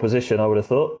attractive proposition, I would have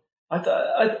thought.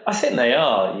 I think they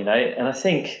are, and I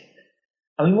think,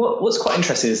 what's quite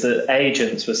interesting is that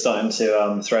agents were starting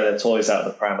to throw their toys out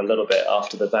of the pram a little bit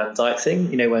after the Van Dijk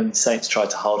thing. When Saints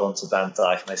tried to hold on to Van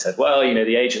Dijk, and they said, well,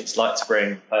 the agents like to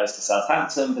bring players to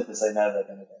Southampton because they know they're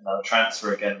going to get another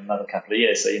transfer again in another couple of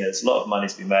years. So, there's a lot of money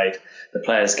to be made. The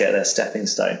players get their stepping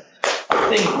stone. I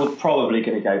think we're probably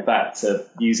going to go back to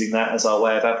using that as our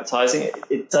way of advertising.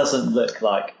 It doesn't look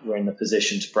like we're in the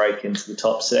position to break into the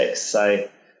top 6. So I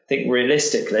think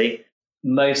realistically,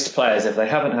 most players, if they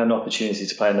haven't had an opportunity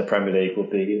to play in the Premier League, will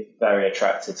be very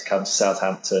attracted to come to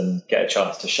Southampton, get a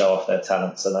chance to show off their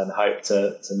talents, and then hope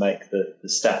to make the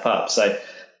step up. So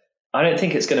I don't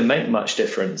think it's going to make much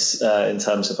difference in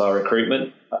terms of our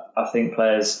recruitment. I think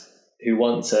players who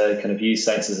want to kind of use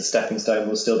Saints as a stepping stone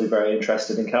will still be very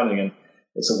interested in coming, and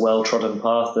it's a well-trodden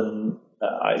path, and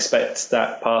I expect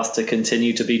that path to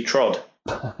continue to be trod.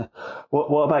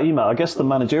 What about you, Matt? I guess the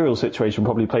managerial situation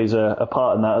probably plays a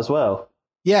part in that as well.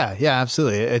 Yeah,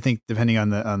 absolutely. I think depending on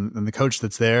the coach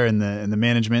that's there and the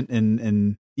management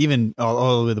and even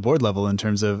all the way to the board level in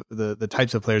terms of the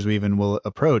types of players we even will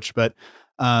approach, but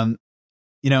because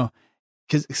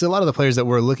a lot of the players that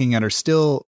we're looking at are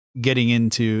still getting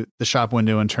into the shop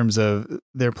window in terms of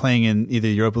they're playing in either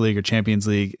Europa League or Champions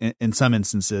League in some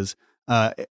instances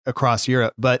across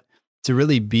Europe. But to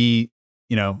really be,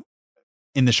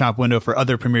 in the shop window for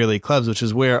other Premier League clubs, which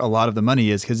is where a lot of the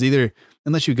money is, because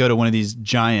unless you go to one of these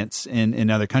giants in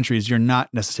other countries, you're not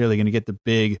necessarily going to get the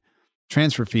big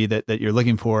transfer fee that you're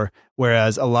looking for.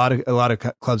 Whereas a lot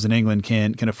of clubs in England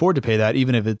can afford to pay that,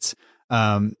 even if it's,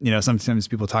 sometimes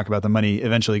people talk about the money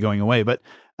eventually going away, but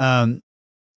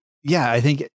I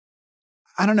think,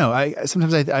 I don't know. I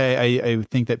sometimes I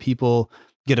think that people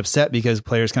get upset because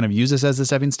players kind of use us as a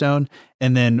stepping stone.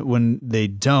 And then when we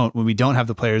don't have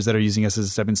the players that are using us as a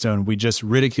stepping stone, we just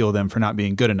ridicule them for not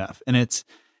being good enough. And it's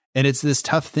this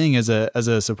tough thing as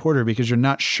a supporter, because you're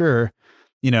not sure,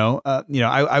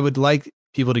 I would like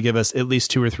people to give us at least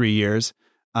 2 or 3 years.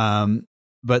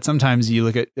 But sometimes you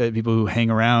look at people who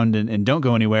hang around and don't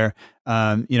go anywhere.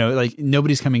 Like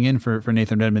nobody's coming in for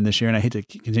Nathan Redmond this year, and I hate to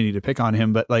continue to pick on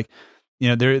him, but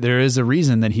there is a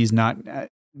reason that he's not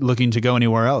looking to go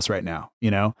anywhere else right now.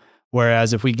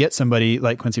 Whereas if we get somebody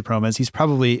like Quincy Promes, he's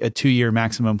probably a 2-year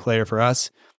maximum player for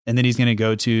us, and then he's going to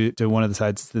go to one of the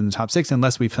sides in the top 6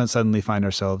 unless we suddenly find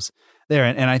ourselves there.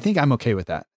 And I think I'm okay with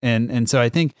that. And so I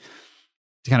think,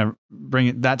 to kind of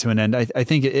bring that to an end, I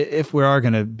think if we are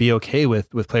going to be okay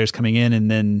with players coming in and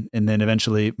then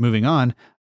eventually moving on,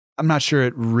 I'm not sure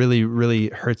it really, really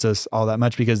hurts us all that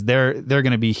much, because they're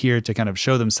going to be here to kind of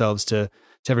show themselves to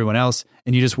everyone else.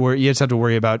 And you just have to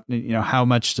worry about, how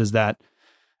much does that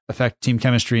affect team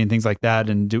chemistry and things like that.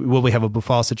 And will we have a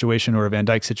Buffal situation or a Van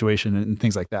Dijk situation and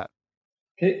things like that?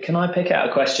 Can I pick out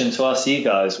a question to ask you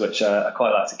guys, which I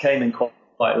quite liked? It came in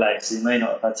quite late, so you may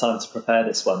not have had time to prepare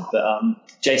this one. But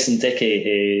Jason Dickey,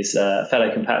 who's a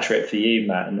fellow compatriot for you,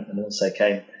 Matt, and also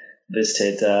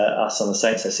visited us on the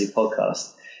Saints SC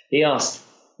podcast, he asked,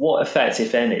 what effect,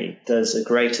 if any, does a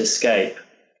great escape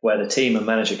where the team and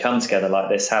manager come together like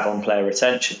this have on player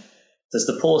retention? Does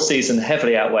the poor season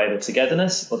heavily outweigh the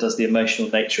togetherness, or does the emotional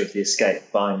nature of the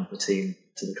escape bind the team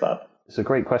to the club? It's a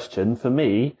great question. For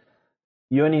me,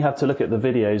 you only have to look at the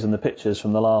videos and the pictures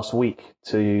from the last week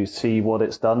to see what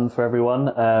it's done for everyone.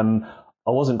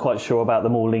 I wasn't quite sure about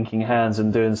them all linking hands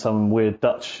and doing some weird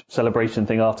Dutch celebration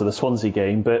thing after the Swansea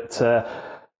game, but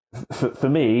for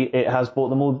me, it has brought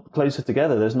them all closer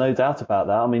together. There's no doubt about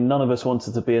that. I mean, none of us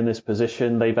wanted to be in this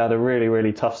position. They've had a really,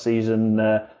 really tough season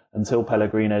until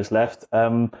Pellegrino's left.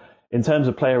 In terms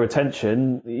of player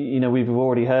retention, we've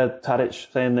already heard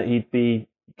Tadic saying that he'd be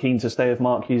keen to stay with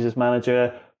Mark Hughes as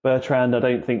manager. Bertrand, I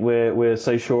don't think we're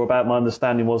so sure about. My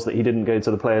understanding was that he didn't go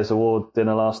to the Players' Award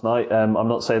dinner last night. I'm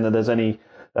not saying that there's any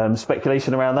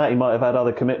speculation around that. He might have had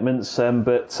other commitments,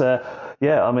 but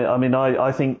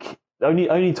I think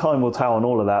only time will tell on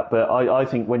all of that. But I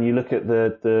think when you look at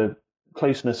the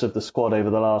closeness of the squad over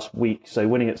the last week, so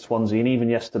winning at Swansea and even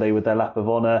yesterday with their lap of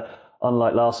honour,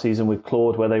 unlike last season with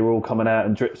Claude, where they were all coming out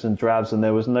in drips and drabs and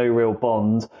there was no real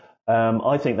bond.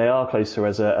 I think they are closer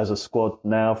as a squad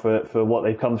now for what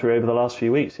they've come through over the last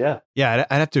few weeks. Yeah, I'd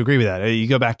have to agree with that. You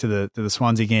go back to the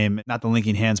Swansea game, not the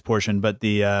linking hands portion, but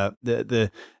the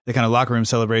kind of locker room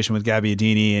celebration with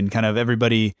Gabbiadini, and kind of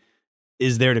everybody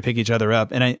is there to pick each other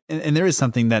up. And there is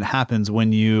something that happens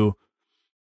when you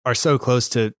are so close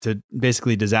to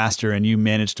basically disaster and you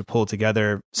manage to pull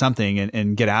together something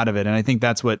and get out of it. And I think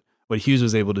that's what Hughes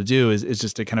was able to do is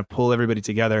just to kind of pull everybody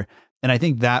together. And I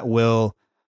think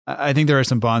I think there are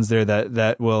some bonds there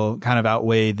that will kind of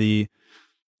outweigh the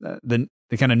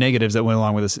kind of negatives that went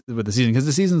along with the season, because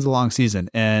the season's a long season,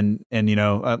 and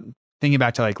thinking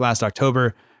back to like last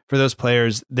October, for those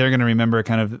players, they're going to remember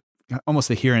kind of almost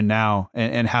the here and now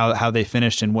and how they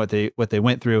finished and what they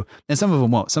went through, and some of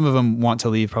them won't. Some of them want to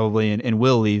leave probably and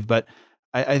will leave, but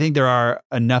I think there are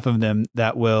enough of them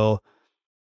that will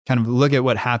kind of look at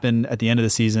what happened at the end of the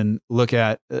season, look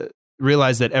at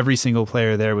realize that every single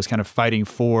player there was kind of fighting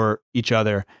for each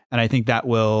other. And I think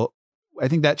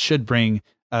that should bring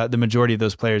the majority of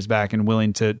those players back and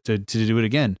willing to do it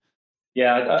again.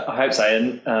 Yeah, I hope so.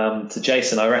 And to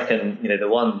Jason, I reckon, the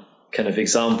one kind of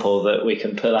example that we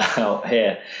can pull out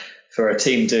here for a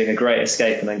team doing a great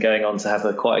escape and then going on to have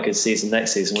quite a good season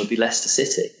next season would be Leicester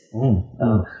City.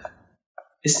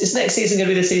 Is next season going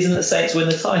to be the season that Saints win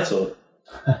the title?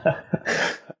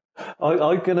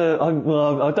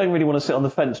 I don't really want to sit on the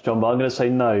fence, John, but I'm going to say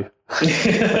no.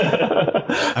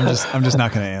 I'm just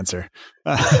not going to answer.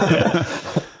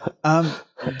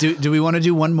 Do we want to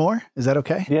do one more? Is that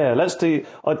okay? Yeah, let's do.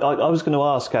 I was going to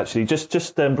ask actually,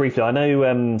 just briefly. I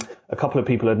know a couple of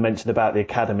people had mentioned about the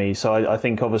academy, so I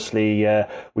think obviously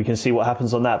we can see what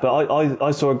happens on that. But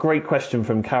I saw a great question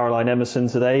from Caroline Emerson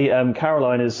today.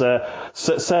 Caroline is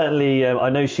certainly. I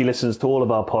know she listens to all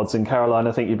of our pods, and Caroline,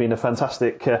 I think you've been a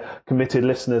fantastic, committed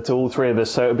listener to all three of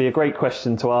us. So it would be a great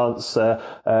question to answer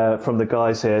from the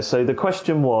guys here. So the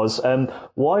question was,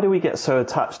 why do we get so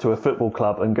attached to a football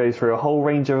club and go through a whole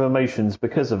range of emotions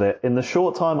because of it? In the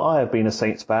short time I have been a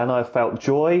Saints fan, I have felt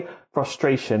joy,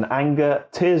 frustration, anger,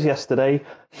 tears yesterday,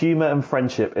 humour and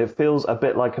friendship. It feels a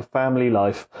bit like a family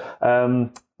life.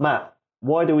 Matt,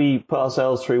 why do we put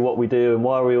ourselves through what we do, and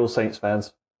why are we all Saints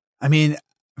fans? I mean,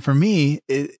 for me,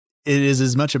 it is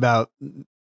as much about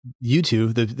you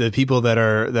two, the people that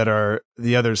are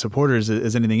the other supporters,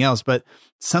 as anything else. But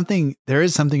there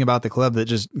is something about the club that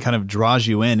just kind of draws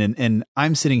you in. And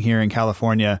I'm sitting here in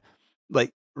California,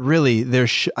 like, really,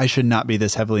 I should not be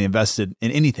this heavily invested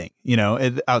in anything,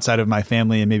 outside of my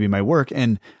family and maybe my work.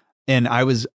 And I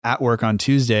was at work on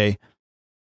Tuesday,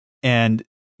 and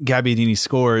Gabbiadini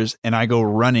scores, and I go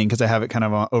running because I have it kind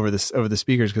of over the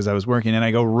speakers because I was working, and I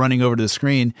go running over to the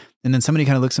screen, and then somebody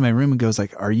kind of looks in my room and goes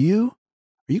like, "Are you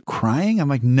crying?" I'm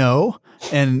like, "No."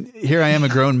 And here I am, a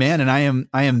grown man, and I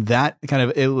am that kind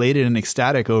of elated and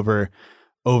ecstatic over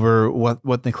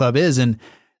what the club is. And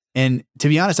to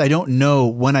be honest, I don't know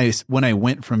when I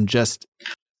went from just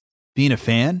being a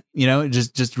fan,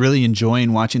 just really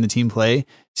enjoying watching the team play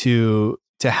to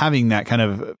having that kind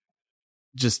of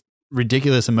just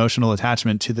ridiculous emotional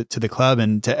attachment to the club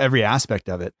and to every aspect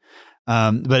of it.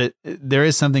 But there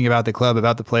is something about the club,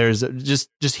 about the players,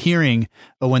 just hearing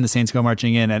when the Saints go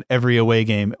marching in at every away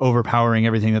game, overpowering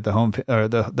everything that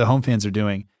the home fans are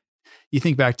doing. You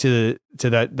think back to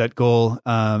that goal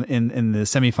in the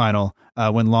semifinal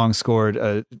when Long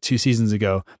scored 2 seasons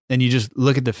ago, and you just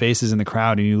look at the faces in the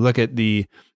crowd and you look at the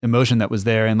emotion that was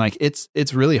there, and like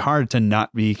it's really hard to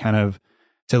not be kind of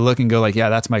to look and go like, yeah,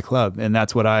 that's my club, and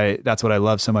that's what I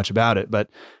love so much about it. But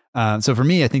so for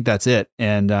me, I think that's it,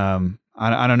 and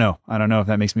I don't know if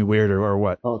that makes me weird or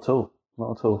what. Not at all.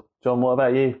 John, what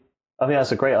about you? I think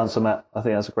that's a great answer, Matt. I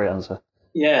think that's a great answer.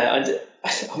 Yeah,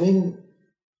 I mean,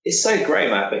 it's so great,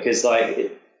 Matt, because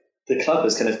the club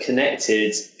has kind of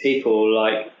connected people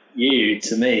like you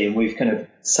to me, and we've kind of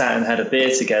sat and had a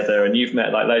beer together, and you've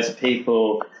met like loads of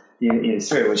people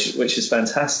through, which is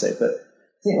fantastic. But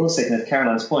I think also kind of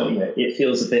Caroline's point, it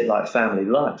feels a bit like family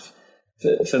life.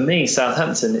 For me,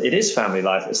 Southampton, it is family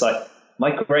life. It's like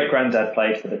my great granddad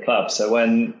played for the club, so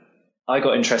when I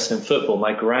got interested in football,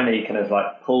 my granny kind of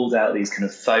like pulled out these kind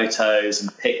of photos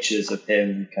and pictures of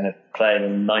him kind of playing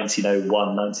in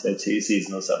 1901, 1902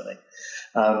 season or something.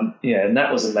 And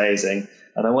that was amazing.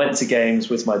 And I went to games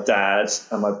with my dad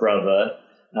and my brother.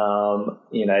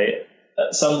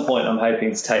 At some point I'm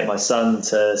hoping to take my son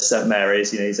to St.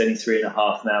 Mary's. He's only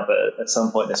 3.5 now, but at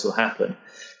some point this will happen.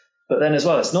 But then as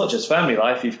well, it's not just family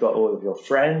life. You've got all of your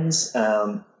friends.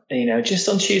 Just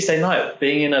on Tuesday night,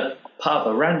 being in a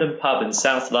random pub in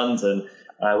South London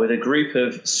with a group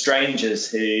of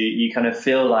strangers who you kind of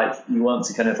feel like you want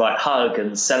to kind of like hug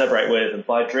and celebrate with and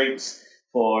buy drinks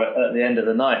for at the end of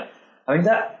the night. I mean,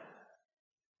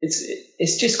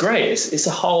 it's just great. It's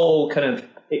a whole kind of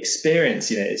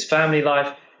experience. It's family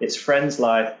life, it's friends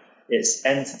life, it's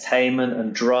entertainment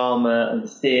and drama and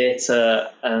theatre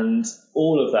and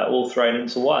all of that all thrown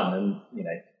into one. And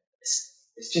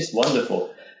it's just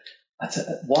wonderful.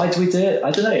 Why do we do it? I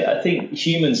don't know. I think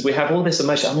humans, we have all this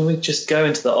emotion. I mean, we just go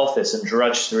into the office and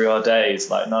drudge through our days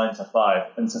like 9 to 5,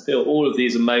 and to feel all of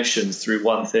these emotions through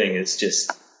one thing is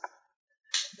just,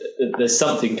 there's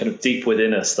something kind of deep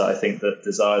within us that I think that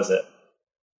desires it.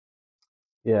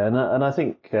 Yeah, and I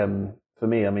think for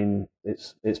me, I mean,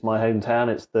 it's my hometown.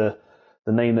 It's the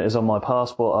name that is on my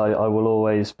passport. I will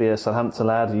always be a Southampton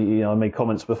lad. I made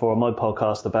comments before on my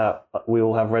podcast about we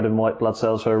all have red and white blood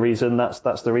cells for a reason. That's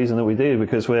the reason that we do,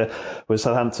 because we're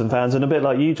Southampton fans. And a bit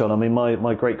like you, John. I mean,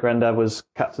 my great granddad was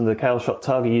captain of the Calshot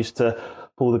Tug. He used to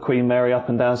pull the Queen Mary up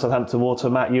and down Southampton Water.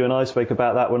 Matt, you and I spoke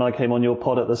about that when I came on your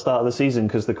pod at the start of the season,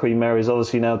 because the Queen Mary is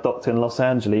obviously now docked in Los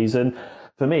Angeles, and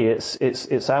for me,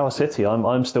 it's our city.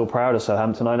 I'm still proud of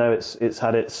Southampton. I know it's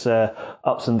had its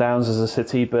ups and downs as a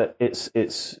city, but it's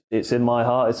in my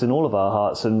heart. It's in all of our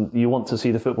hearts, and you want to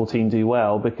see the football team do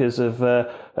well because of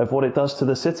what it does to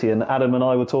the city. And Adam and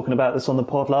I were talking about this on the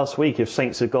pod last week. If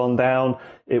Saints had gone down,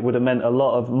 it would have meant a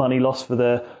lot of money lost for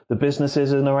the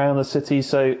businesses in and around the city.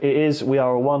 So we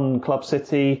are a one club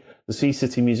city. The Sea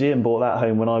City Museum brought that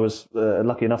home when I was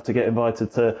lucky enough to get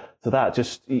invited to that.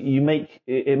 Just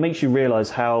it makes you realise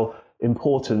how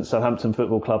important Southampton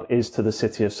Football Club is to the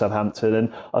city of Southampton,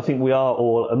 and I think we are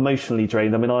all emotionally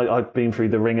drained. I mean, I've been through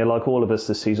the ringer like all of us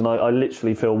this season. I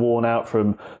literally feel worn out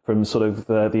from sort of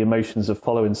the emotions of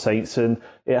following Saints, and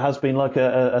it has been like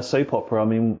a soap opera. I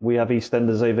mean, we have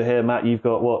EastEnders over here. Matt, you've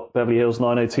got what, Beverly Hills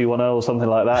 90210 or something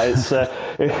like that.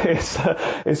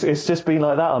 It's just been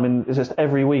like that. I mean, it's just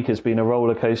every week has been a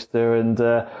roller coaster, and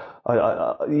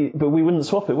but we wouldn't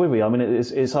swap it, would we? I mean,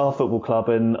 it's our football club,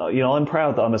 and I'm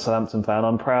proud that I'm a Southampton fan.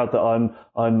 I'm proud that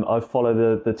I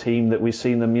follow the team, that we've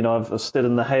seen them. I've stood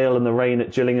in the hail and the rain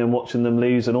at Gillingham watching them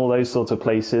lose and all those sorts of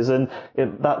places, and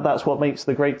that's what makes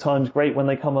the great times great when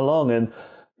they come along. And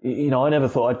I never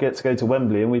thought I'd get to go to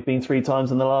Wembley, and we've been 3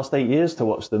 times in the last 8 years to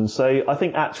watch them. So I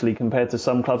think actually, compared to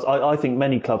some clubs, I think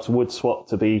many clubs would swap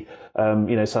to be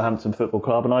Southampton Football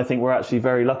Club, and I think we're actually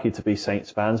very lucky to be Saints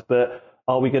fans. But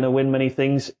are we going to win many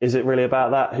things? Is it really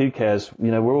about that? Who cares?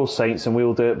 We're all Saints, and we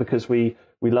all do it because we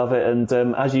love it.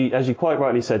 And as you quite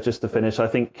rightly said, just to finish, I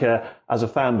think as a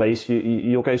fan base,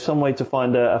 you'll go some way to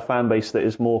find a fan base that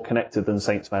is more connected than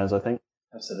Saints fans, I think.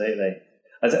 Absolutely.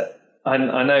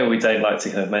 I know we don't like to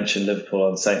kind of mention Liverpool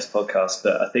on Saints podcast,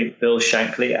 but I think Bill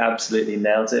Shankly absolutely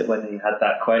nailed it when he had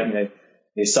that quote.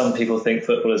 Some people think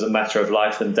football is a matter of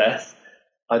life and death.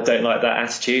 I don't like that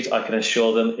attitude. I can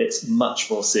assure them it's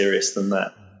much more serious than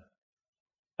that.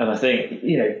 And I think,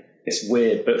 it's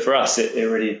weird, but for us, it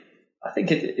really, I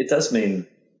think it does mean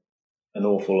an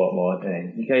awful lot more.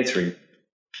 You go through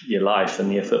your life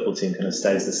and your football team kind of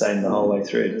stays the same the whole way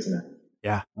through, doesn't it?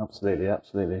 Yeah,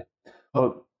 absolutely.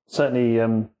 Well, certainly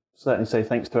say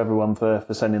thanks to everyone for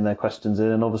sending their questions in,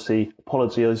 and obviously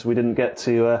apologies we didn't get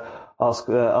to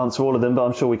answer all of them, but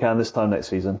I'm sure we can this time next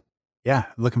season. Yeah,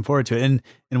 looking forward to it, and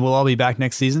we'll all be back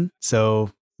next season. So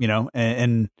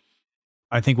and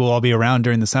I think we'll all be around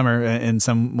during the summer in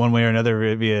some one way or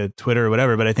another via Twitter or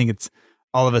whatever. But I think it's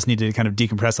all of us need to kind of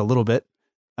decompress a little bit,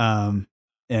 and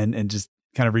just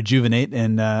kind of rejuvenate.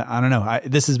 And I don't know.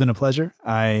 This has been a pleasure.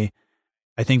 I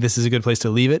think this is a good place to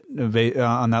leave it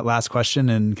on that last question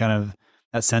and kind of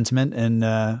that sentiment. And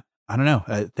I don't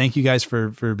know. Thank you guys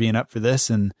for being up for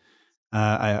this, and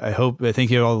I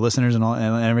thank you to all the listeners and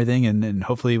everything, and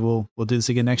hopefully we'll do this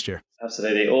again next year.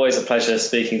 Absolutely. Always a pleasure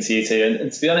speaking to you two.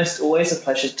 And to be honest, always a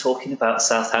pleasure talking about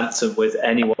Southampton with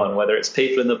anyone, whether it's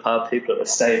people in the pub, people at the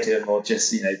stadium, or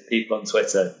just, people on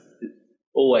Twitter.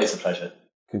 Always a pleasure.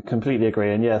 Completely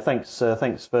agree. And yeah, thanks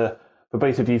for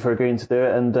both of you for agreeing to do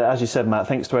it. And as you said, Matt,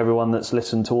 thanks to everyone that's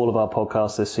listened to all of our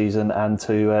podcasts this season and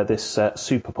to this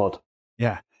super pod.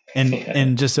 Yeah.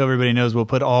 And just so everybody knows, we'll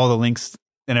put all the links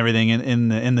and everything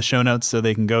in the show notes so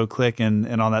they can go click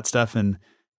and all that stuff, and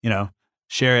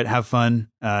share it, have fun,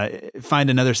 find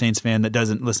another Saints fan that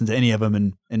doesn't listen to any of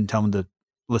them and tell them to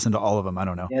listen to all of them. I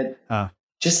don't know. Yeah.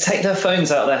 Just take their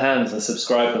phones out of their hands and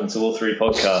subscribe them to all 3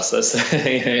 podcasts. That's,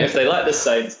 if they like the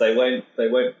Saints, they won't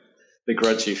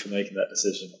begrudge you for making that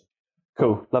decision.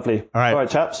 Cool. Lovely. All right,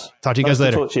 chaps. Talk to you guys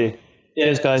later. Talk to you. Yeah.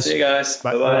 Cheers, guys. See you guys.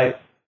 Bye. Bye-bye. Bye.